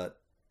 but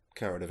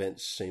current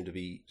events seem to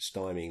be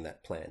stymieing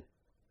that plan.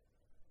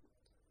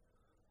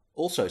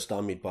 Also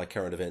stymied by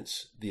current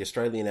events, the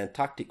Australian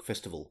Antarctic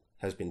Festival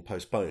has been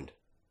postponed,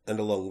 and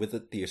along with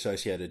it the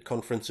associated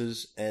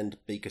conferences and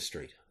Beaker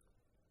Street.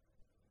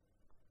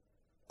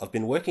 I've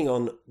been working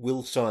on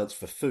Will Science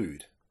for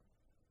Food,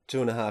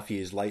 2.5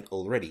 years late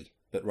already,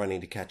 but running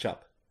to catch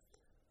up.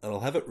 And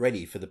I'll have it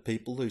ready for the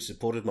people who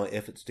supported my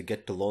efforts to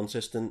get to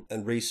Launceston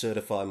and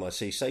recertify my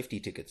sea safety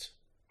tickets.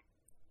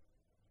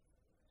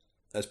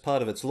 As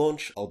part of its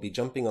launch, I'll be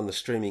jumping on the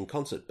streaming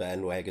concert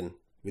bandwagon,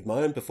 with my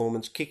own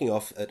performance kicking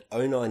off at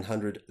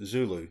 0900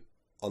 Zulu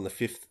on the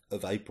 5th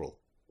of April.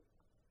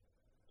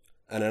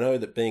 And I know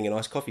that being an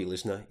iced coffee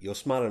listener, you're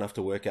smart enough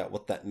to work out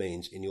what that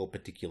means in your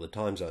particular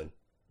time zone.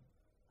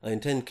 I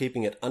intend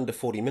keeping it under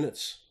 40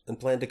 minutes and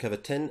plan to cover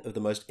 10 of the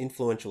most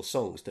influential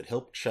songs that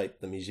helped shape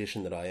the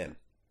musician that I am.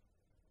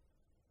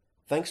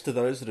 Thanks to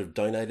those that have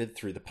donated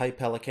through the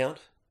PayPal account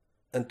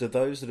and to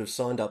those that have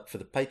signed up for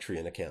the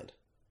Patreon account.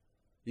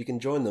 You can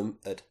join them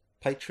at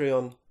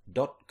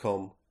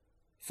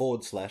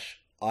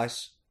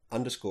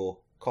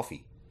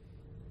patreon.com/ice_coffee.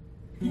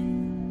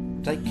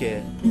 Take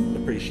care and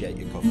appreciate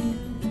your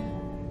coffee.